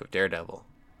stealing the look of Daredevil.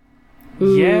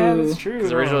 yeah, that's true. Because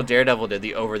the original Daredevil did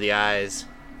the over the eyes,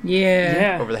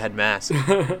 Yeah. over the head mask.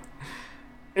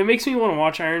 It makes me want to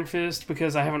watch Iron Fist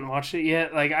because I haven't watched it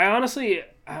yet. Like, I honestly,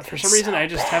 for some reason, I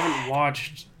just haven't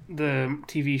watched the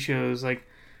TV shows. Like,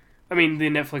 I mean, the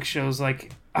Netflix shows.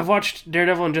 Like, I've watched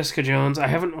Daredevil and Jessica Jones. I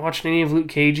haven't watched any of Luke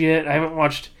Cage yet. I haven't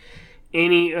watched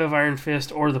any of Iron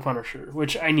Fist or The Punisher,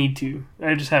 which I need to.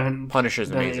 I just haven't. Punisher's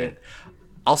done it amazing. yet.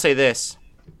 I'll say this.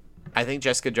 I think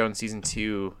Jessica Jones season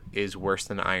 2 is worse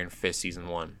than Iron Fist season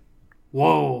 1.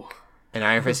 Whoa. And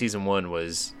Iron Fist season 1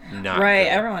 was not Right,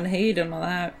 good. everyone hated him on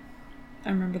that. I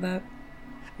remember that.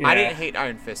 Yeah. I didn't hate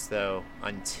Iron Fist, though,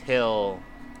 until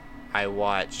I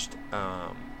watched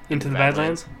Into the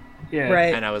Badlands? Yeah.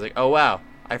 Right. And I was like, oh wow,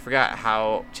 I forgot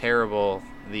how terrible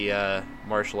the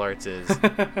martial arts is, or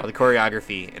the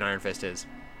choreography in Iron Fist is,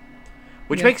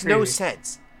 which Yeah, makes no crazy.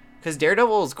 sense. Because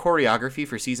Daredevil's choreography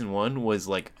for season 1 was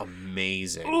like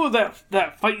amazing. Oh,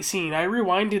 that fight scene! I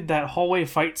rewinded that hallway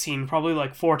fight scene probably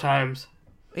like 4 times.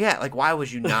 Yeah, like why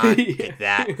would you not Yeah. get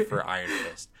that for Iron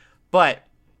Fist? But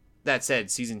that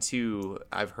said, season 2,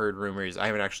 I've heard rumors. I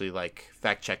haven't actually like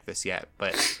fact checked this yet,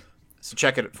 but so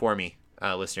check it for me,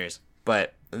 listeners.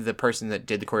 But the person that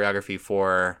did the choreography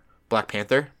for Black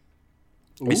Panther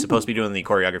is supposed to be doing the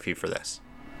choreography for this.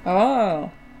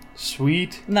 Oh,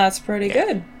 Sweet. that's pretty Yeah.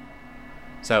 good.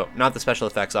 So not the special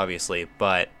effects, obviously,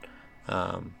 but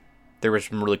there were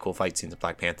some really cool fight scenes in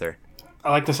Black Panther.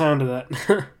 I like the sound of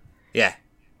that. Yeah,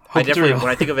 Hope I it's definitely real. when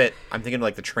I think of it, I'm thinking of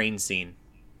like the train scene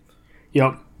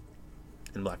Yep.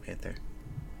 in Black Panther.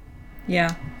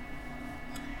 Yeah.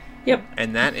 Yep.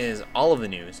 And that is all of the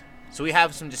news. So we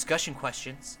have some discussion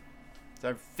questions. It's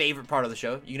our favorite part of the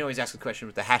show. You can always ask a question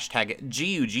with the hashtag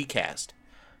GUGcast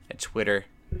at Twitter.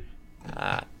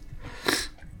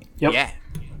 Yep. Yeah.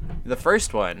 The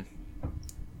first one,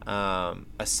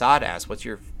 Assad asks, what's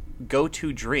your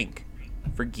go-to drink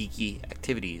for geeky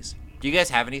activities? Do you guys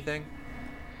have anything?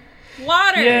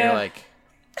 Water. Yeah. You're like,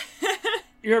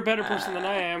 You're a better person than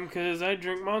I am because I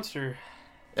drink Monster.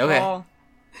 okay. Well,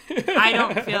 I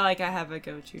don't feel like I have a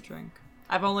go-to drink.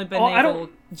 I've only been I able,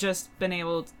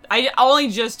 I only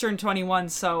just turned 21,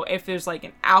 so if there's like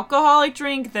an alcoholic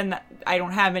drink, then I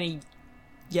don't have any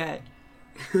yet.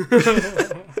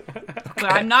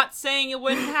 But I'm not saying it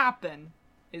wouldn't happen,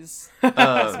 is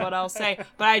what I'll say.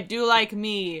 But I do like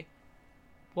me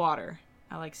water.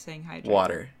 I like staying hydrated.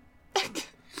 Water.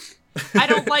 I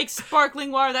don't like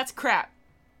sparkling water, that's crap.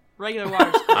 Regular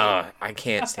water's cool. I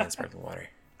can't stand sparkling water.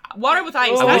 Water with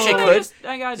ice. I That's wish I what could.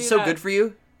 I gotta do It's so that. good for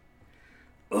you.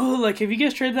 Oh, like, have you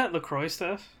guys tried that LaCroix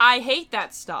stuff? I hate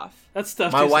that stuff. That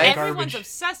stuff My tastes wife- like Everyone's garbage.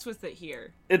 obsessed with it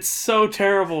here. It's so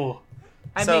terrible.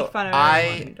 I So make fun of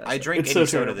everyone who does I it. drink It's any so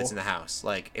soda terrible. that's in the house.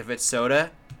 Like if it's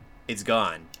soda, it's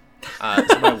gone.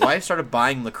 So my wife started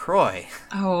buying LaCroix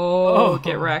Oh, Oh.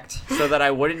 get wrecked. so that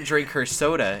I wouldn't drink her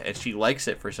soda, and she likes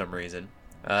it for some reason.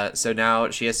 So now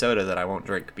she has soda that I won't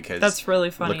drink because That's really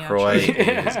funny. LaCroix Actually.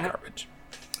 is garbage.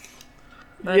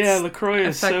 That's Yeah, LaCroix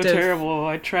is effective. so terrible.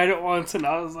 I tried it once and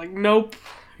I was like, nope.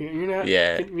 You're not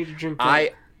Yeah. getting me to drink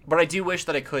that. But I do wish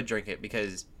that I could drink it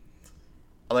because,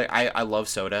 like, I love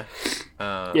soda.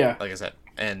 Yeah. Like I said,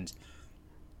 and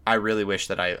I really wish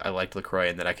that I liked LaCroix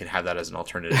and that I could have that as an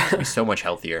alternative. It'd be so much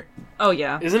healthier. Oh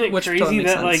yeah. Isn't it Which crazy totally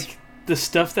makes that, sense. like, the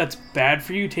stuff that's bad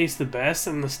for you tastes the best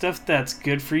and the stuff that's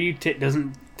good for you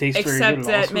doesn't taste very Except good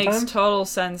at all that makes sometimes? total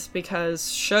sense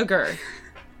because sugar.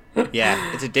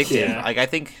 Yeah, it's addictive. Yeah. Like I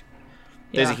think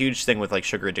there's a Yeah. huge thing with like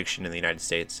sugar addiction in the United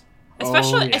States.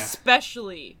 Especially, yeah.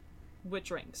 especially with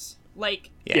drinks. Like,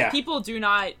 Yeah. people do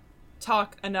not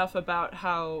talk enough about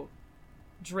how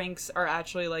drinks are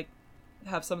actually, like,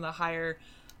 have some of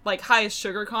the highest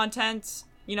sugar content.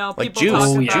 You know, Like people juice. talk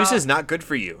Oh, about... yeah. Juice is not good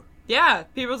for you. Yeah,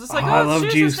 people are just like, Oh, I oh, love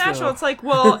juice juice, is natural. though. It's like,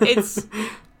 well, it's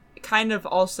kind of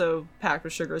also packed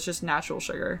with sugar. It's just natural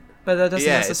sugar. But that doesn't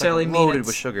Yeah, necessarily it's like mean loaded it's...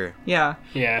 with sugar. Yeah.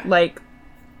 Yeah. Like,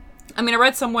 I mean, I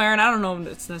read somewhere, and I don't know if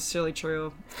it's necessarily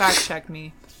true. Fact check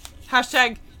me.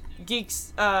 Hashtag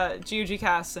geeks,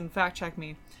 GUGcast, and fact check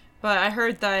me. But I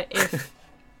heard that if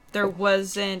there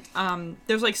wasn't,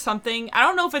 there's like something, I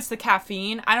don't know if it's the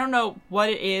caffeine, I don't know what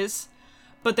it is,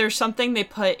 but there's something they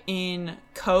put in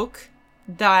Coke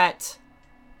that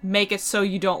make it so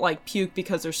you don't like puke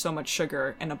because there's so much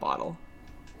sugar in a bottle.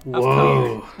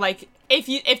 Whoa. Like,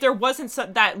 if there wasn't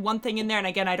that one thing in there, and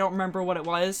again, I don't remember what it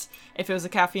was, if it was a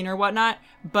caffeine or whatnot,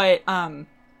 but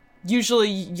usually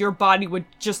your body would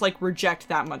just like reject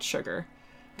that much sugar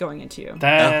going into you.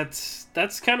 That's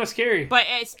kind of scary. But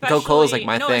especially Coca-Cola's like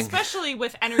my no, thing. especially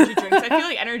with energy drinks. I feel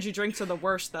like energy drinks are the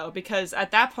worst though, because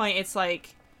at that point it's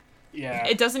like yeah.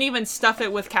 it doesn't even stuff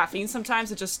it with caffeine.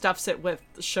 Sometimes it just stuffs it with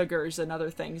sugars and other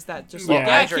things that just Well, like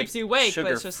I it keeps you awake, but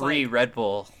it's just Sugar-free like Red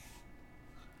Bull.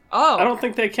 I oh, don't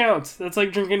think that counts. That's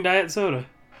like drinking diet soda.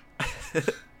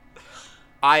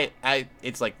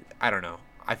 It's like I don't know.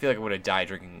 I feel like I'm gonna die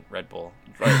drinking Red Bull,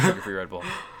 sugar-free Red Bull.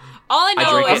 all I I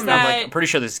know drink it, is and I'm that like, I'm pretty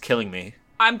sure this is killing me.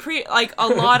 I'm like a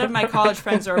lot of my college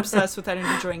friends are obsessed with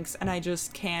energy drinks, and I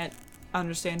just can't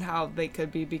understand how they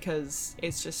could be because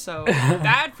it's just so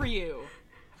bad for you.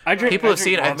 People have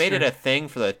seen. Monster. I've made it a thing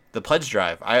for the pledge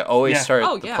drive. I always Yeah. start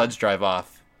Oh, the yeah. pledge drive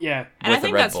off. Yeah. And I With a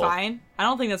think Red that's Bull. fine. I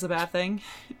don't think that's a bad thing.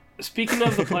 Speaking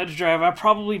of the pledge drive, I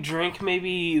probably drank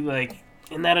maybe like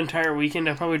in that entire weekend.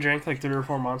 I probably drank like 3 or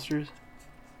 4 Monsters.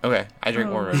 Okay, I drink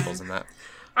Oh, more Red man. Bulls than that.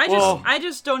 I Well-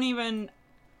 just don't even.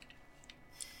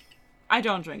 I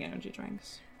don't drink energy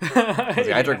drinks.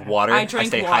 I drink water. I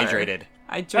stay water. hydrated.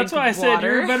 I drink That's why I said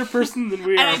you're a better person than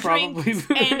we are, probably.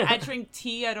 And I drink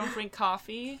tea. I don't drink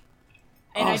coffee.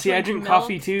 And I drink milk,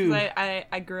 coffee too.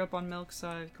 I grew up on milk, so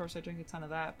of course I drink a ton of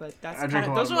that. But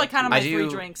those are like kind of my my three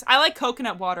drinks. I like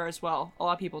coconut water as well. A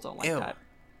lot of people don't like that.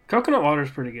 Coconut water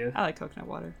is pretty good. I like coconut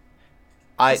water.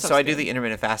 I do the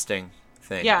intermittent fasting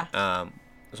thing. Yeah.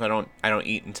 So I don't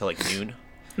eat until like noon.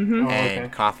 Mm-hmm.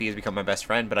 And coffee has become my best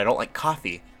friend, but I don't like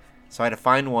coffee. So I had to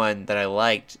find one that I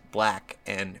liked, black,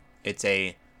 and it's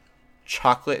a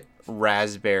chocolate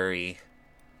raspberry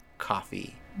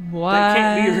coffee. What? That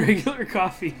can't be regular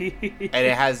coffee. And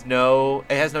it has no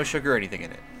sugar or anything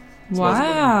in it.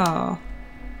 Wow.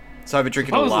 So I've been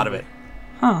drinking a lot of it.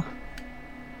 Huh.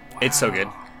 It's so good.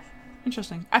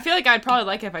 Interesting. I feel like I'd probably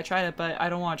like it if I tried it, but I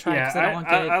don't want to try it because I don't want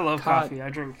to get I love caught. coffee.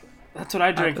 That's what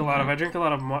I drink a lot of. I drink a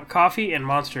lot of coffee and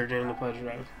Monster during the pleasure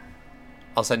drive.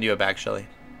 I'll send you a bag, Shelly.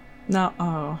 No.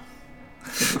 Oh.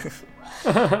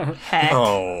 Heck.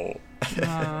 Oh.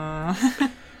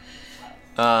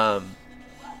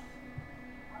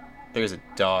 There's a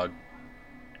dog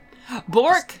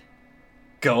Bork.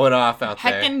 going off out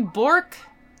there. Heckin' Bork.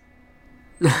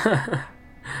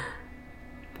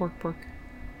 Bork.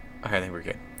 Okay, I think we're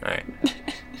good. All right.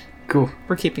 Cool.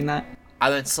 We're keeping that.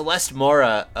 And then Celeste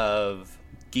Mora of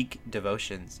Geek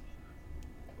Devotions.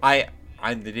 They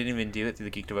didn't even do it through the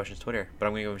Geek Devotions Twitter, but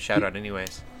I'm going to give a shout out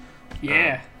anyways.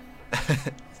 Yeah.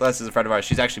 Celeste is a friend of ours.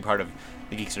 She's actually part of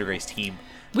the Geeks Under Grace team.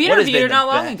 We What has interviewed her been not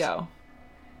the long best? ago.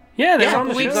 Yeah, they were a on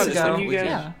the couple show weeks just ago. when you guys,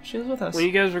 Yeah, she was with us. when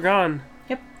you guys were gone.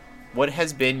 Yep. What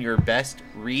has been your best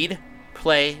read,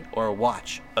 play, or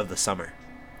watch of the summer?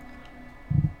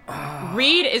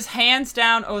 Reed is hands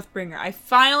down Oathbringer. I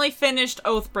finally finished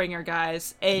Oathbringer,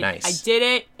 guys. Nice. I did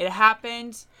it. It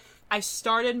happened. I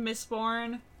started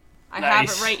Mistborn. I have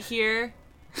Nice. it right here.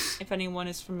 If anyone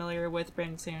is familiar with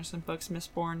Brandon Sanderson books,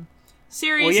 Mistborn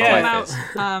series Well, yeah. came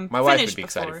out. My wife would finished be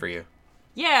excited before. for you.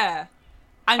 Yeah.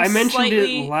 I mentioned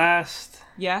slightly...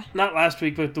 it not last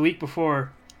week, but the week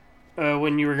before,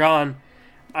 when you were gone.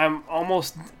 I'm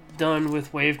almost done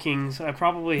with Wave Kings. I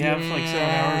probably have like 7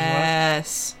 hours left.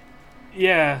 Yes.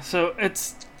 Yeah, so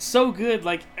it's so good.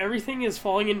 Like everything is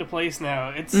falling into place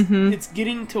now. It's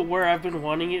getting to where I've been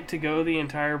wanting it to go the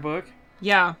entire book.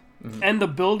 Yeah. And the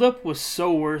build-up was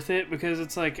so worth it because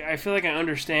it's like I feel like I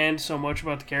understand so much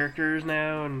about the characters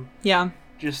now, and Yeah.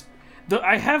 just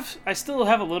I still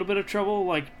have a little bit of trouble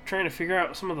like trying to figure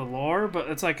out some of the lore, but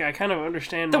it's like I kind of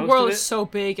understand The most world of it. is so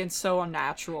big and so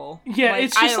unnatural. Yeah, Like,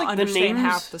 it's just I don't like the understand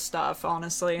names. half the stuff,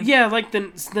 honestly. Yeah, like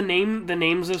the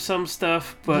names of some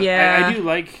stuff, but Yeah. I do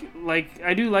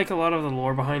like a lot of the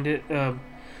lore behind it.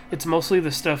 It's mostly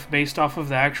the stuff based off of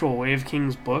the actual Wave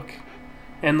Kings book,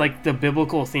 and like the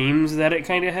biblical themes that it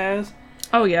kind of has.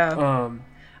 Oh yeah.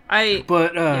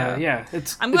 Yeah,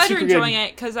 it's. I'm it's glad you're super enjoying good.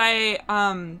 it because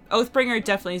Oathbringer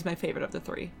definitely is my favorite of the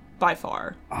three by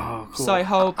far. Oh, cool. So I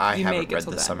hope I you haven't make it read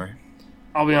till this then. summer.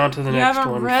 I'll be on to the You next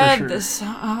haven't one read for sure. this.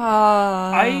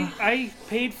 I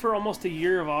paid for almost a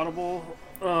year of Audible,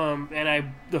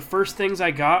 and the first things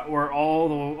I got were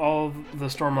all the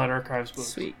Stormlight Archives books.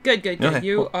 Sweet. Good. Okay,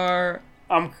 You cool. are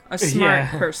I'm a smart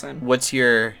yeah. person. What's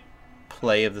your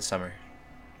play of the summer?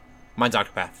 Mine's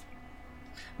Octopath.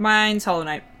 Mine's Hollow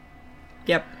Knight.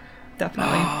 Yep.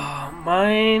 Definitely.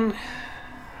 Mine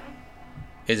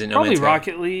Is it No probably Man's Sky?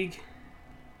 Rocket League.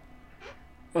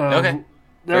 Okay.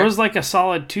 There Fair. was like a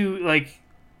solid there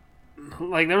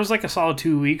was like a solid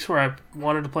 2 weeks where I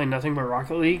wanted to play nothing but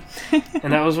Rocket League,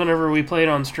 and that was whenever we played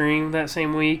on stream that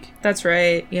same week, That's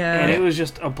right. Yeah. and it was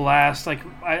just a blast. Like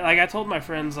I told my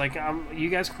friends, like, you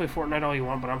guys can play Fortnite all you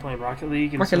want, but I'm playing Rocket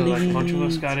League, and Rocket so like a bunch of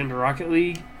us League. got into Rocket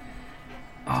League.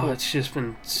 Oh, it's just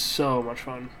been so much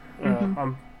fun.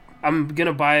 I'm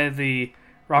gonna buy the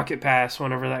Rocket Pass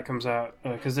whenever that comes out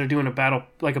because they're doing a battle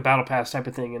pass type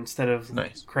of thing instead of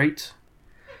Nice. crates.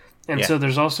 And Yeah. so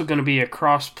there's also going to be a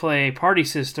cross-play party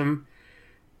system,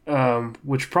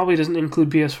 which probably doesn't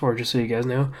include PS4, just so you guys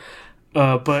know.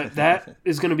 But that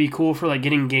is going to be cool for like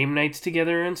getting game nights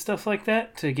together and stuff like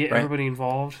that to get Right. everybody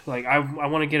involved. Like I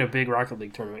want to get a big Rocket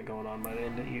League tournament going on by the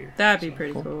end of the year. That'd be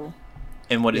pretty cool.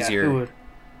 And what is Who your... would?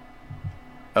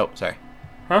 Oh, sorry.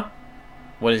 Huh?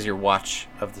 What is your watch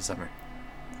of the summer?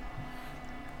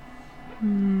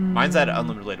 Mine's that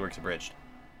Unlimited Blade Works Abridged.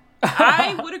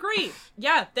 I would agree.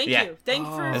 Yeah. Thank Yeah. you. Thank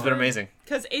you for. It's been amazing.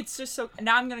 Because it's just so.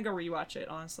 Now I'm gonna go rewatch it.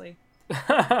 Honestly.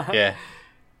 Yeah.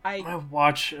 My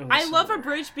watch. I love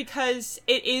Abridged because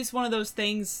it is one of those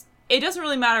things. It doesn't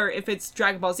really matter if it's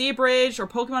Dragon Ball Z Abridged or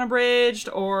Pokemon Abridged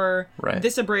or Right.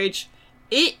 this Abridged.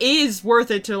 it is worth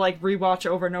it to like rewatch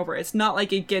over and over. It's not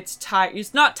like it gets tired.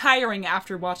 It's not tiring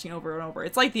after watching over and over.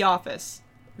 It's like The Office.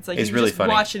 It's like you really just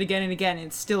funny. watch it again and again, and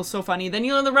it's still so funny. Then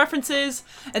you learn the references,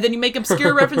 and then you make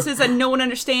obscure references that no one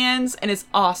understands, and it's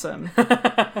awesome.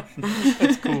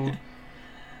 That's cool.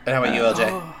 And how about you,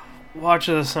 LJ? Watch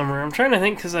of the summer. I'm trying to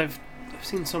think because I've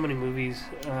seen so many movies.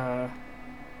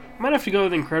 Might have to go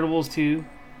with Incredibles too.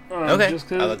 Okay. Just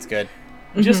 'cause- That's good.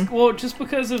 just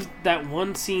because of that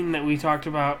one scene that we talked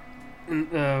about. In,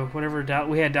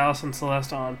 we had Dallas and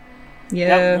Celeste on.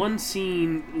 Yeah. That one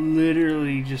scene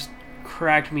literally just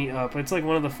cracked me up. It's like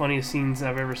one of the funniest scenes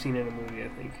I've ever seen in a movie, I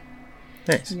think.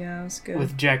 Nice. Yeah, it was good.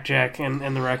 With Jack and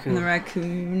the raccoon. And the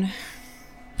raccoon.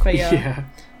 But yeah,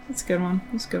 that's a good one.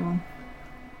 That's a good one.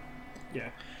 Yeah.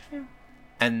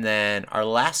 And then our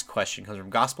last question comes from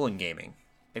Gospel and Gaming.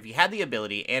 If you had the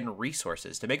ability and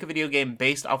resources to make a video game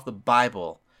based off the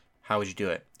Bible, how would you do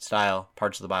it? Style,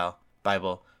 parts of the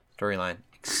Bible, storyline,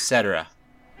 etc.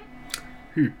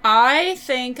 I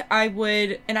think I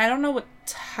would, and I don't know what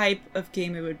type of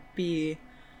game it would be,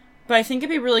 but I think it'd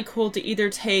be really cool to either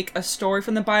take a story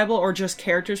from the Bible or just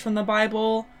characters from the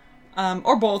Bible,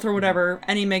 or both or whatever,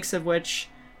 any mix of which,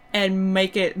 and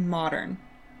make it modern.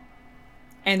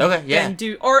 And Okay, yeah. then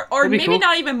do, or That'd be maybe cool.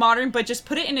 not even modern, but just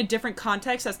put it in a different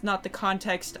context that's not the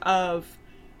context of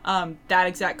that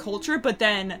exact culture, but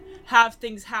then have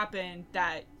things happen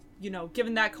that, you know,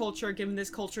 given that culture, given this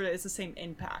culture, is the same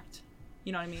impact.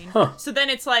 You know what I mean? Huh. So then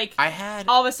it's like, I had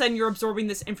all of a sudden you're absorbing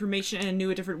this information in a new,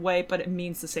 a different way, but it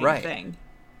means the same Right. thing.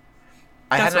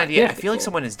 I had That's an what- idea. yeah. I feel like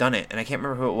someone has done it, and I can't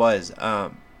remember who it was.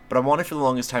 But I wanted for the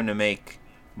longest time to make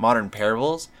modern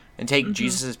parables and take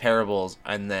Jesus' parables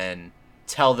and then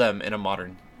tell them in a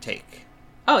modern take.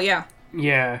 Oh, yeah.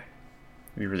 Yeah.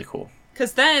 It'd be really cool.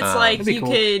 Because then it's like That'd be you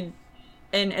cool. could,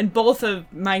 and both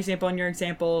of my example and your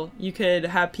example, you could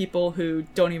have people who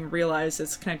don't even realize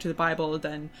it's connected to the Bible,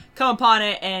 then come upon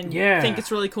it and Yeah. think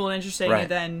it's really cool and interesting, Right. and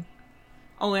then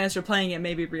only as they're playing it,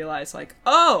 maybe realize like,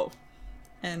 oh,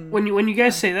 and When you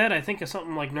guys say that, I think of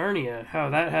something like Narnia, how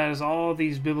that has all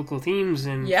these biblical themes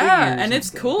and yeah, figures and it's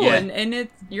stuff. cool, Yeah. and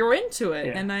it you're into it,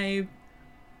 Yeah. and I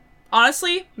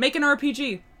honestly make an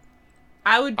RPG.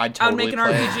 I would I'd I would make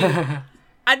totally an play RPG.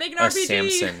 I'd make an A RPG.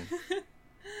 Samson.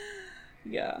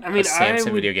 Yeah. I mean, A Samson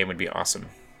I would, video game would be awesome.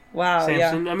 Wow.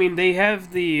 Samson. I mean, they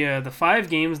have the 5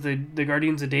 games, the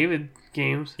Guardians of David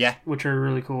games. Yeah. Which are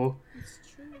really cool.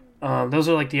 Those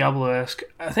are like Diablo-esque.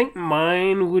 I think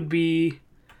mine would be.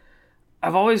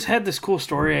 I've always had this cool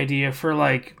story idea for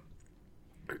like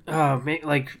an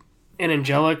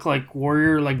angelic like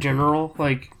warrior like general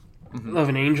like of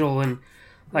an angel and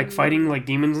like fighting like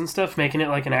demons and stuff, making it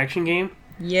like an action game.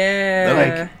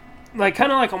 Yeah. Like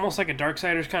kind of like almost like a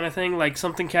Darksiders kind of thing. Like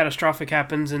something catastrophic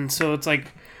happens, and so it's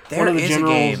like There one of the is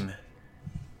generals. a game,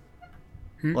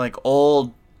 like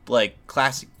old, like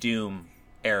classic Doom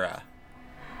era,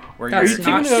 where That's you're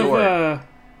not taking a sure. sword.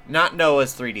 Not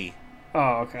Noah's 3D,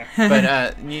 Oh, okay.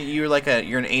 but you're like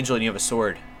you're an angel and you have a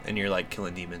sword and you're like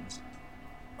killing demons.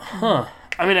 Huh.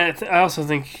 I mean, I also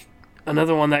think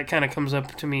another one that kind of comes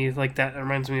up to me like that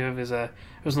reminds me of is it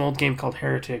was an old game called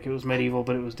Heretic. It was medieval,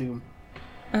 but it was Doom.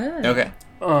 Oh. Okay,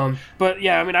 But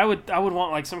yeah, I mean, I would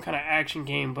want like some kind of action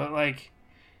game, but like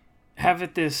have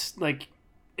it this like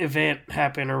event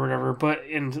happen or whatever, but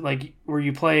in like where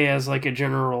you play as like a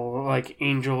general, like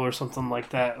angel or something like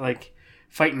that, like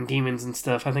fighting demons and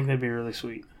stuff. I think that'd be really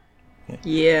sweet.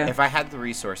 Yeah. if I had the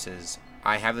resources,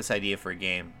 I have this idea for a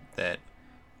game that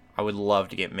I would love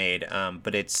to get made.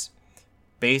 But it's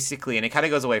basically, and it kind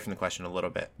of goes away from the question a little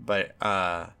bit, but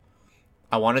I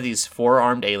wanted these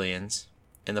 4-armed aliens,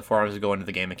 and the 4 arms would go into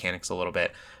the game mechanics a little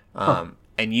bit.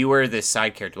 And you were this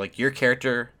side character. Like, your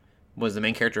character was the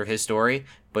main character of his story,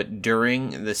 but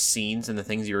during the scenes and the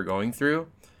things you were going through,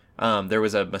 there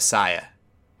was a Messiah.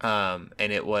 And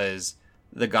it was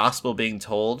the gospel being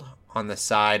told on the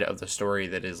side of the story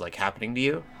that is, like, happening to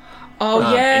you. Oh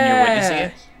yeah. And you're witnessing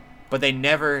it. But they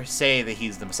never say that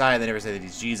he's the Messiah. They never say that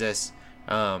he's Jesus.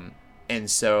 And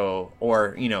so,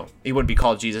 or, you know, he wouldn't be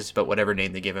called Jesus, but whatever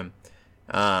name they give him.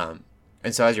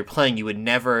 And so as you're playing, you would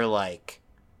never, like,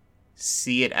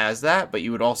 see it as that, but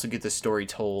you would also get the story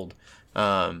told in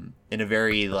a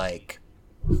very, like,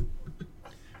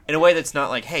 in a way that's not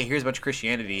like, hey, here's a bunch of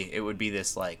Christianity. It would be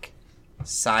this, like,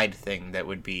 side thing that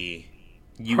would be,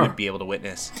 you would be able to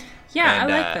witness. Yeah,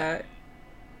 And, I like that.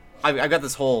 I've got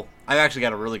this whole, I've actually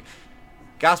got a really,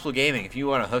 Gospel Gaming, if you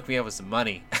want to hook me up with some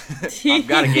money, I've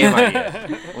got a game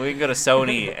idea. We can go to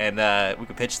Sony and we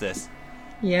can pitch this.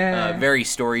 Yeah. Very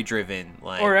story driven,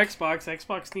 like, Or Xbox.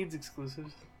 Xbox needs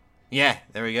exclusives. yeah,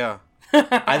 there we go.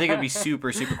 I think it'd be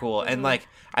super, super cool. And like,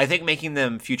 I think making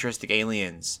them futuristic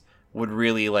aliens would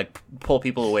really like pull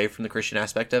people away from the Christian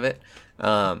aspect of it,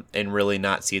 and really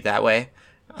not see it that way.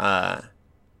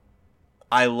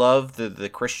 I love the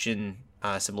Christian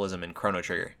symbolism in Chrono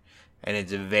Trigger, and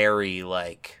it's very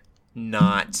like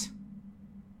not.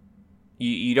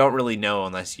 You don't really know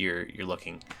unless you're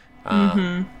looking,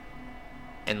 and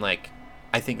like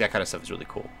I think that kind of stuff is really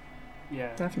cool.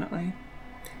 Yeah, Definitely.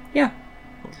 Yeah.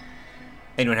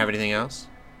 Anyone have anything else?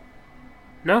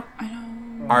 no, I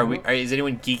know. Is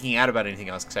anyone geeking out about anything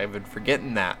else? Because I've been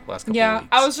forgetting that last couple of Yeah, weeks.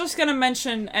 I was just gonna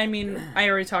mention. I mean, I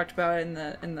already talked about it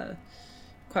in the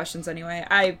questions anyway.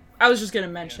 I was just gonna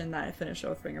mention that I finished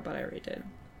Oathbringer, but I already did.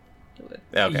 Do it.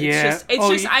 Okay. Yeah. It's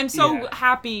just I'm so yeah.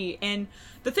 happy, and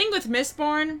the thing with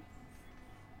Mistborn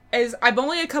is I'm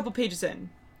only a couple pages in.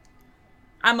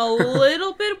 I'm a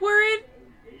little bit worried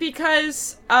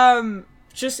because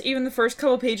just even the first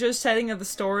couple pages setting of the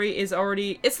story is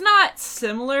already, it's not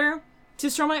similar to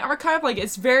Stormlight Archive, like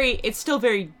it's still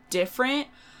very different,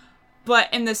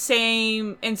 but in the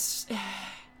same,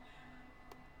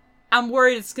 I'm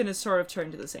worried it's gonna sort of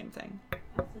turn to the same thing.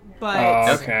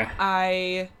 But okay.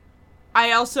 I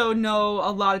also know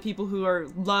a lot of people who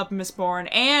love Mistborn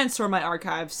and Stormlight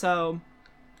Archive, so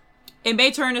it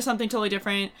may turn into something totally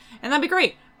different, and that'd be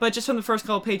great. But just from the first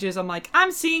couple pages, I'm like,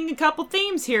 I'm seeing a couple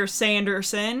themes here,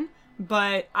 Sanderson.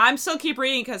 But I'm still keep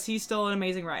reading because he's still an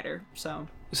amazing writer. So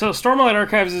Stormlight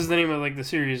Archives is the name of like the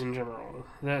series in general.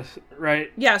 That's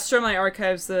right. yeah, Stormlight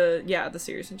Archives, the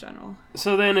series in general.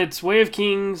 So then it's Way of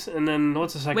Kings, and then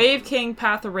what's the second? Way of King,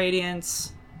 Path of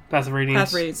Radiance, Path of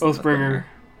Radiance, Oathbringer.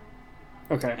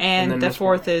 Okay. And then the Mistborn.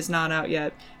 fourth is not out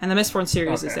yet. And the Mistborn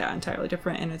series is Okay. entirely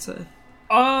different, and it's a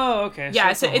Oh, okay.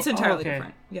 yeah, So it's entirely okay.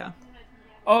 different. Yeah.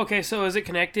 Oh, okay. So is it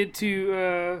connected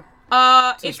to?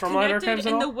 It's Stormlight connected Archives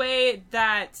at in the all? way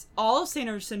that all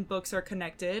Sanderson books are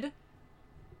connected.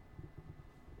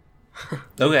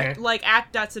 Okay. Like,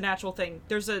 that's a natural thing.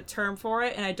 There's a term for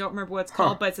it, and I don't remember what it's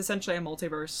called, but it's essentially a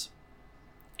multiverse.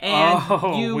 And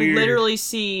you weird. literally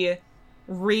see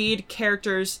Reed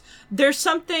characters. There's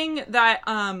something that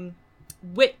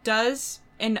Wit does,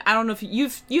 and I don't know if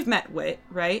you've met Wit,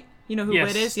 right? You know who Yes,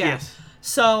 Wit is? Yeah. yes.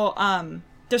 So,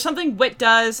 there's something Wit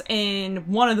does in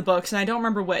one of the books, and I don't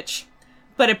remember which,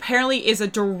 but apparently is a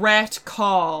direct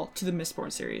call to the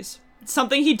Mistborn series.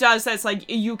 Something he does that's like,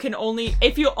 you can only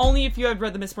if you have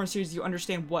read the Mistborn series, you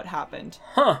understand what happened.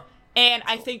 Huh. And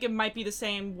I think it might be the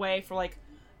same way for like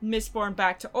Mistborn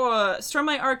back to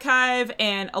Stormlight Archive,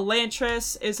 and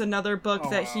Elantris is another book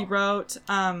that he wrote.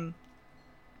 I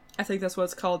think that's what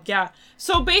it's called. Yeah.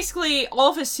 So basically,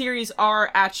 all of his series are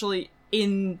actually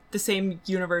in the same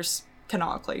universe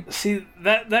canonically. See,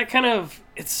 that kind of,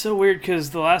 it's so weird because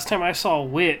the last time I saw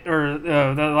Wit, or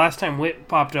the last time Wit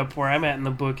popped up where I'm at in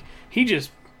the book, he just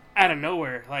out of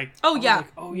nowhere, like, Oh I was yeah. like,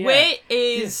 oh yeah, Wit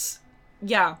is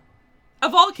yeah.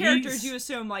 Of all characters, He's- you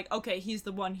assume like, okay, he's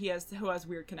the one who has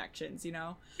weird connections, you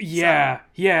know. yeah,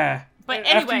 yeah. But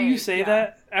after anyway, you say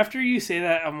yeah.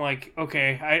 that, I'm like,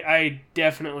 okay, I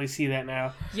definitely see that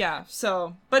now. Yeah,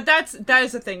 so but that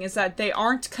is the thing, is that they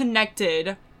aren't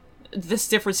connected, this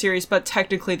different series, but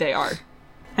technically they are.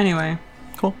 Anyway.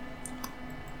 Cool.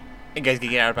 You guys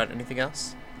get out about anything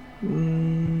else?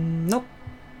 Nope.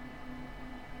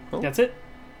 Cool. That's it.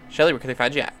 Shelly, where can they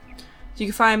find you at? You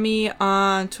can find me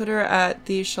on Twitter at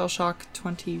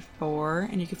TheShellshock24,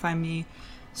 and you can find me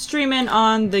streaming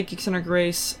on the Geeks Under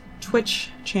Grace Twitch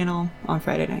channel on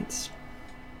Friday nights.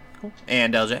 Cool.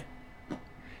 And LJ?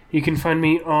 You can find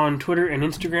me on Twitter and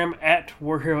Instagram at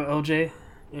WarHeroLJ,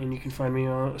 and you can find me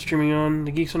streaming on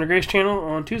the Geeks Under Grace channel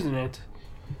on Tuesday nights.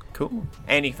 Cool.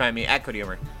 And you can find me at Cody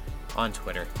Omer on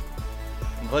Twitter.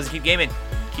 And please keep gaming,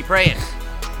 keep praying.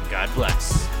 God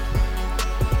bless.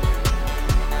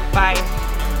 Bye.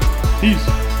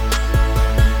 Peace.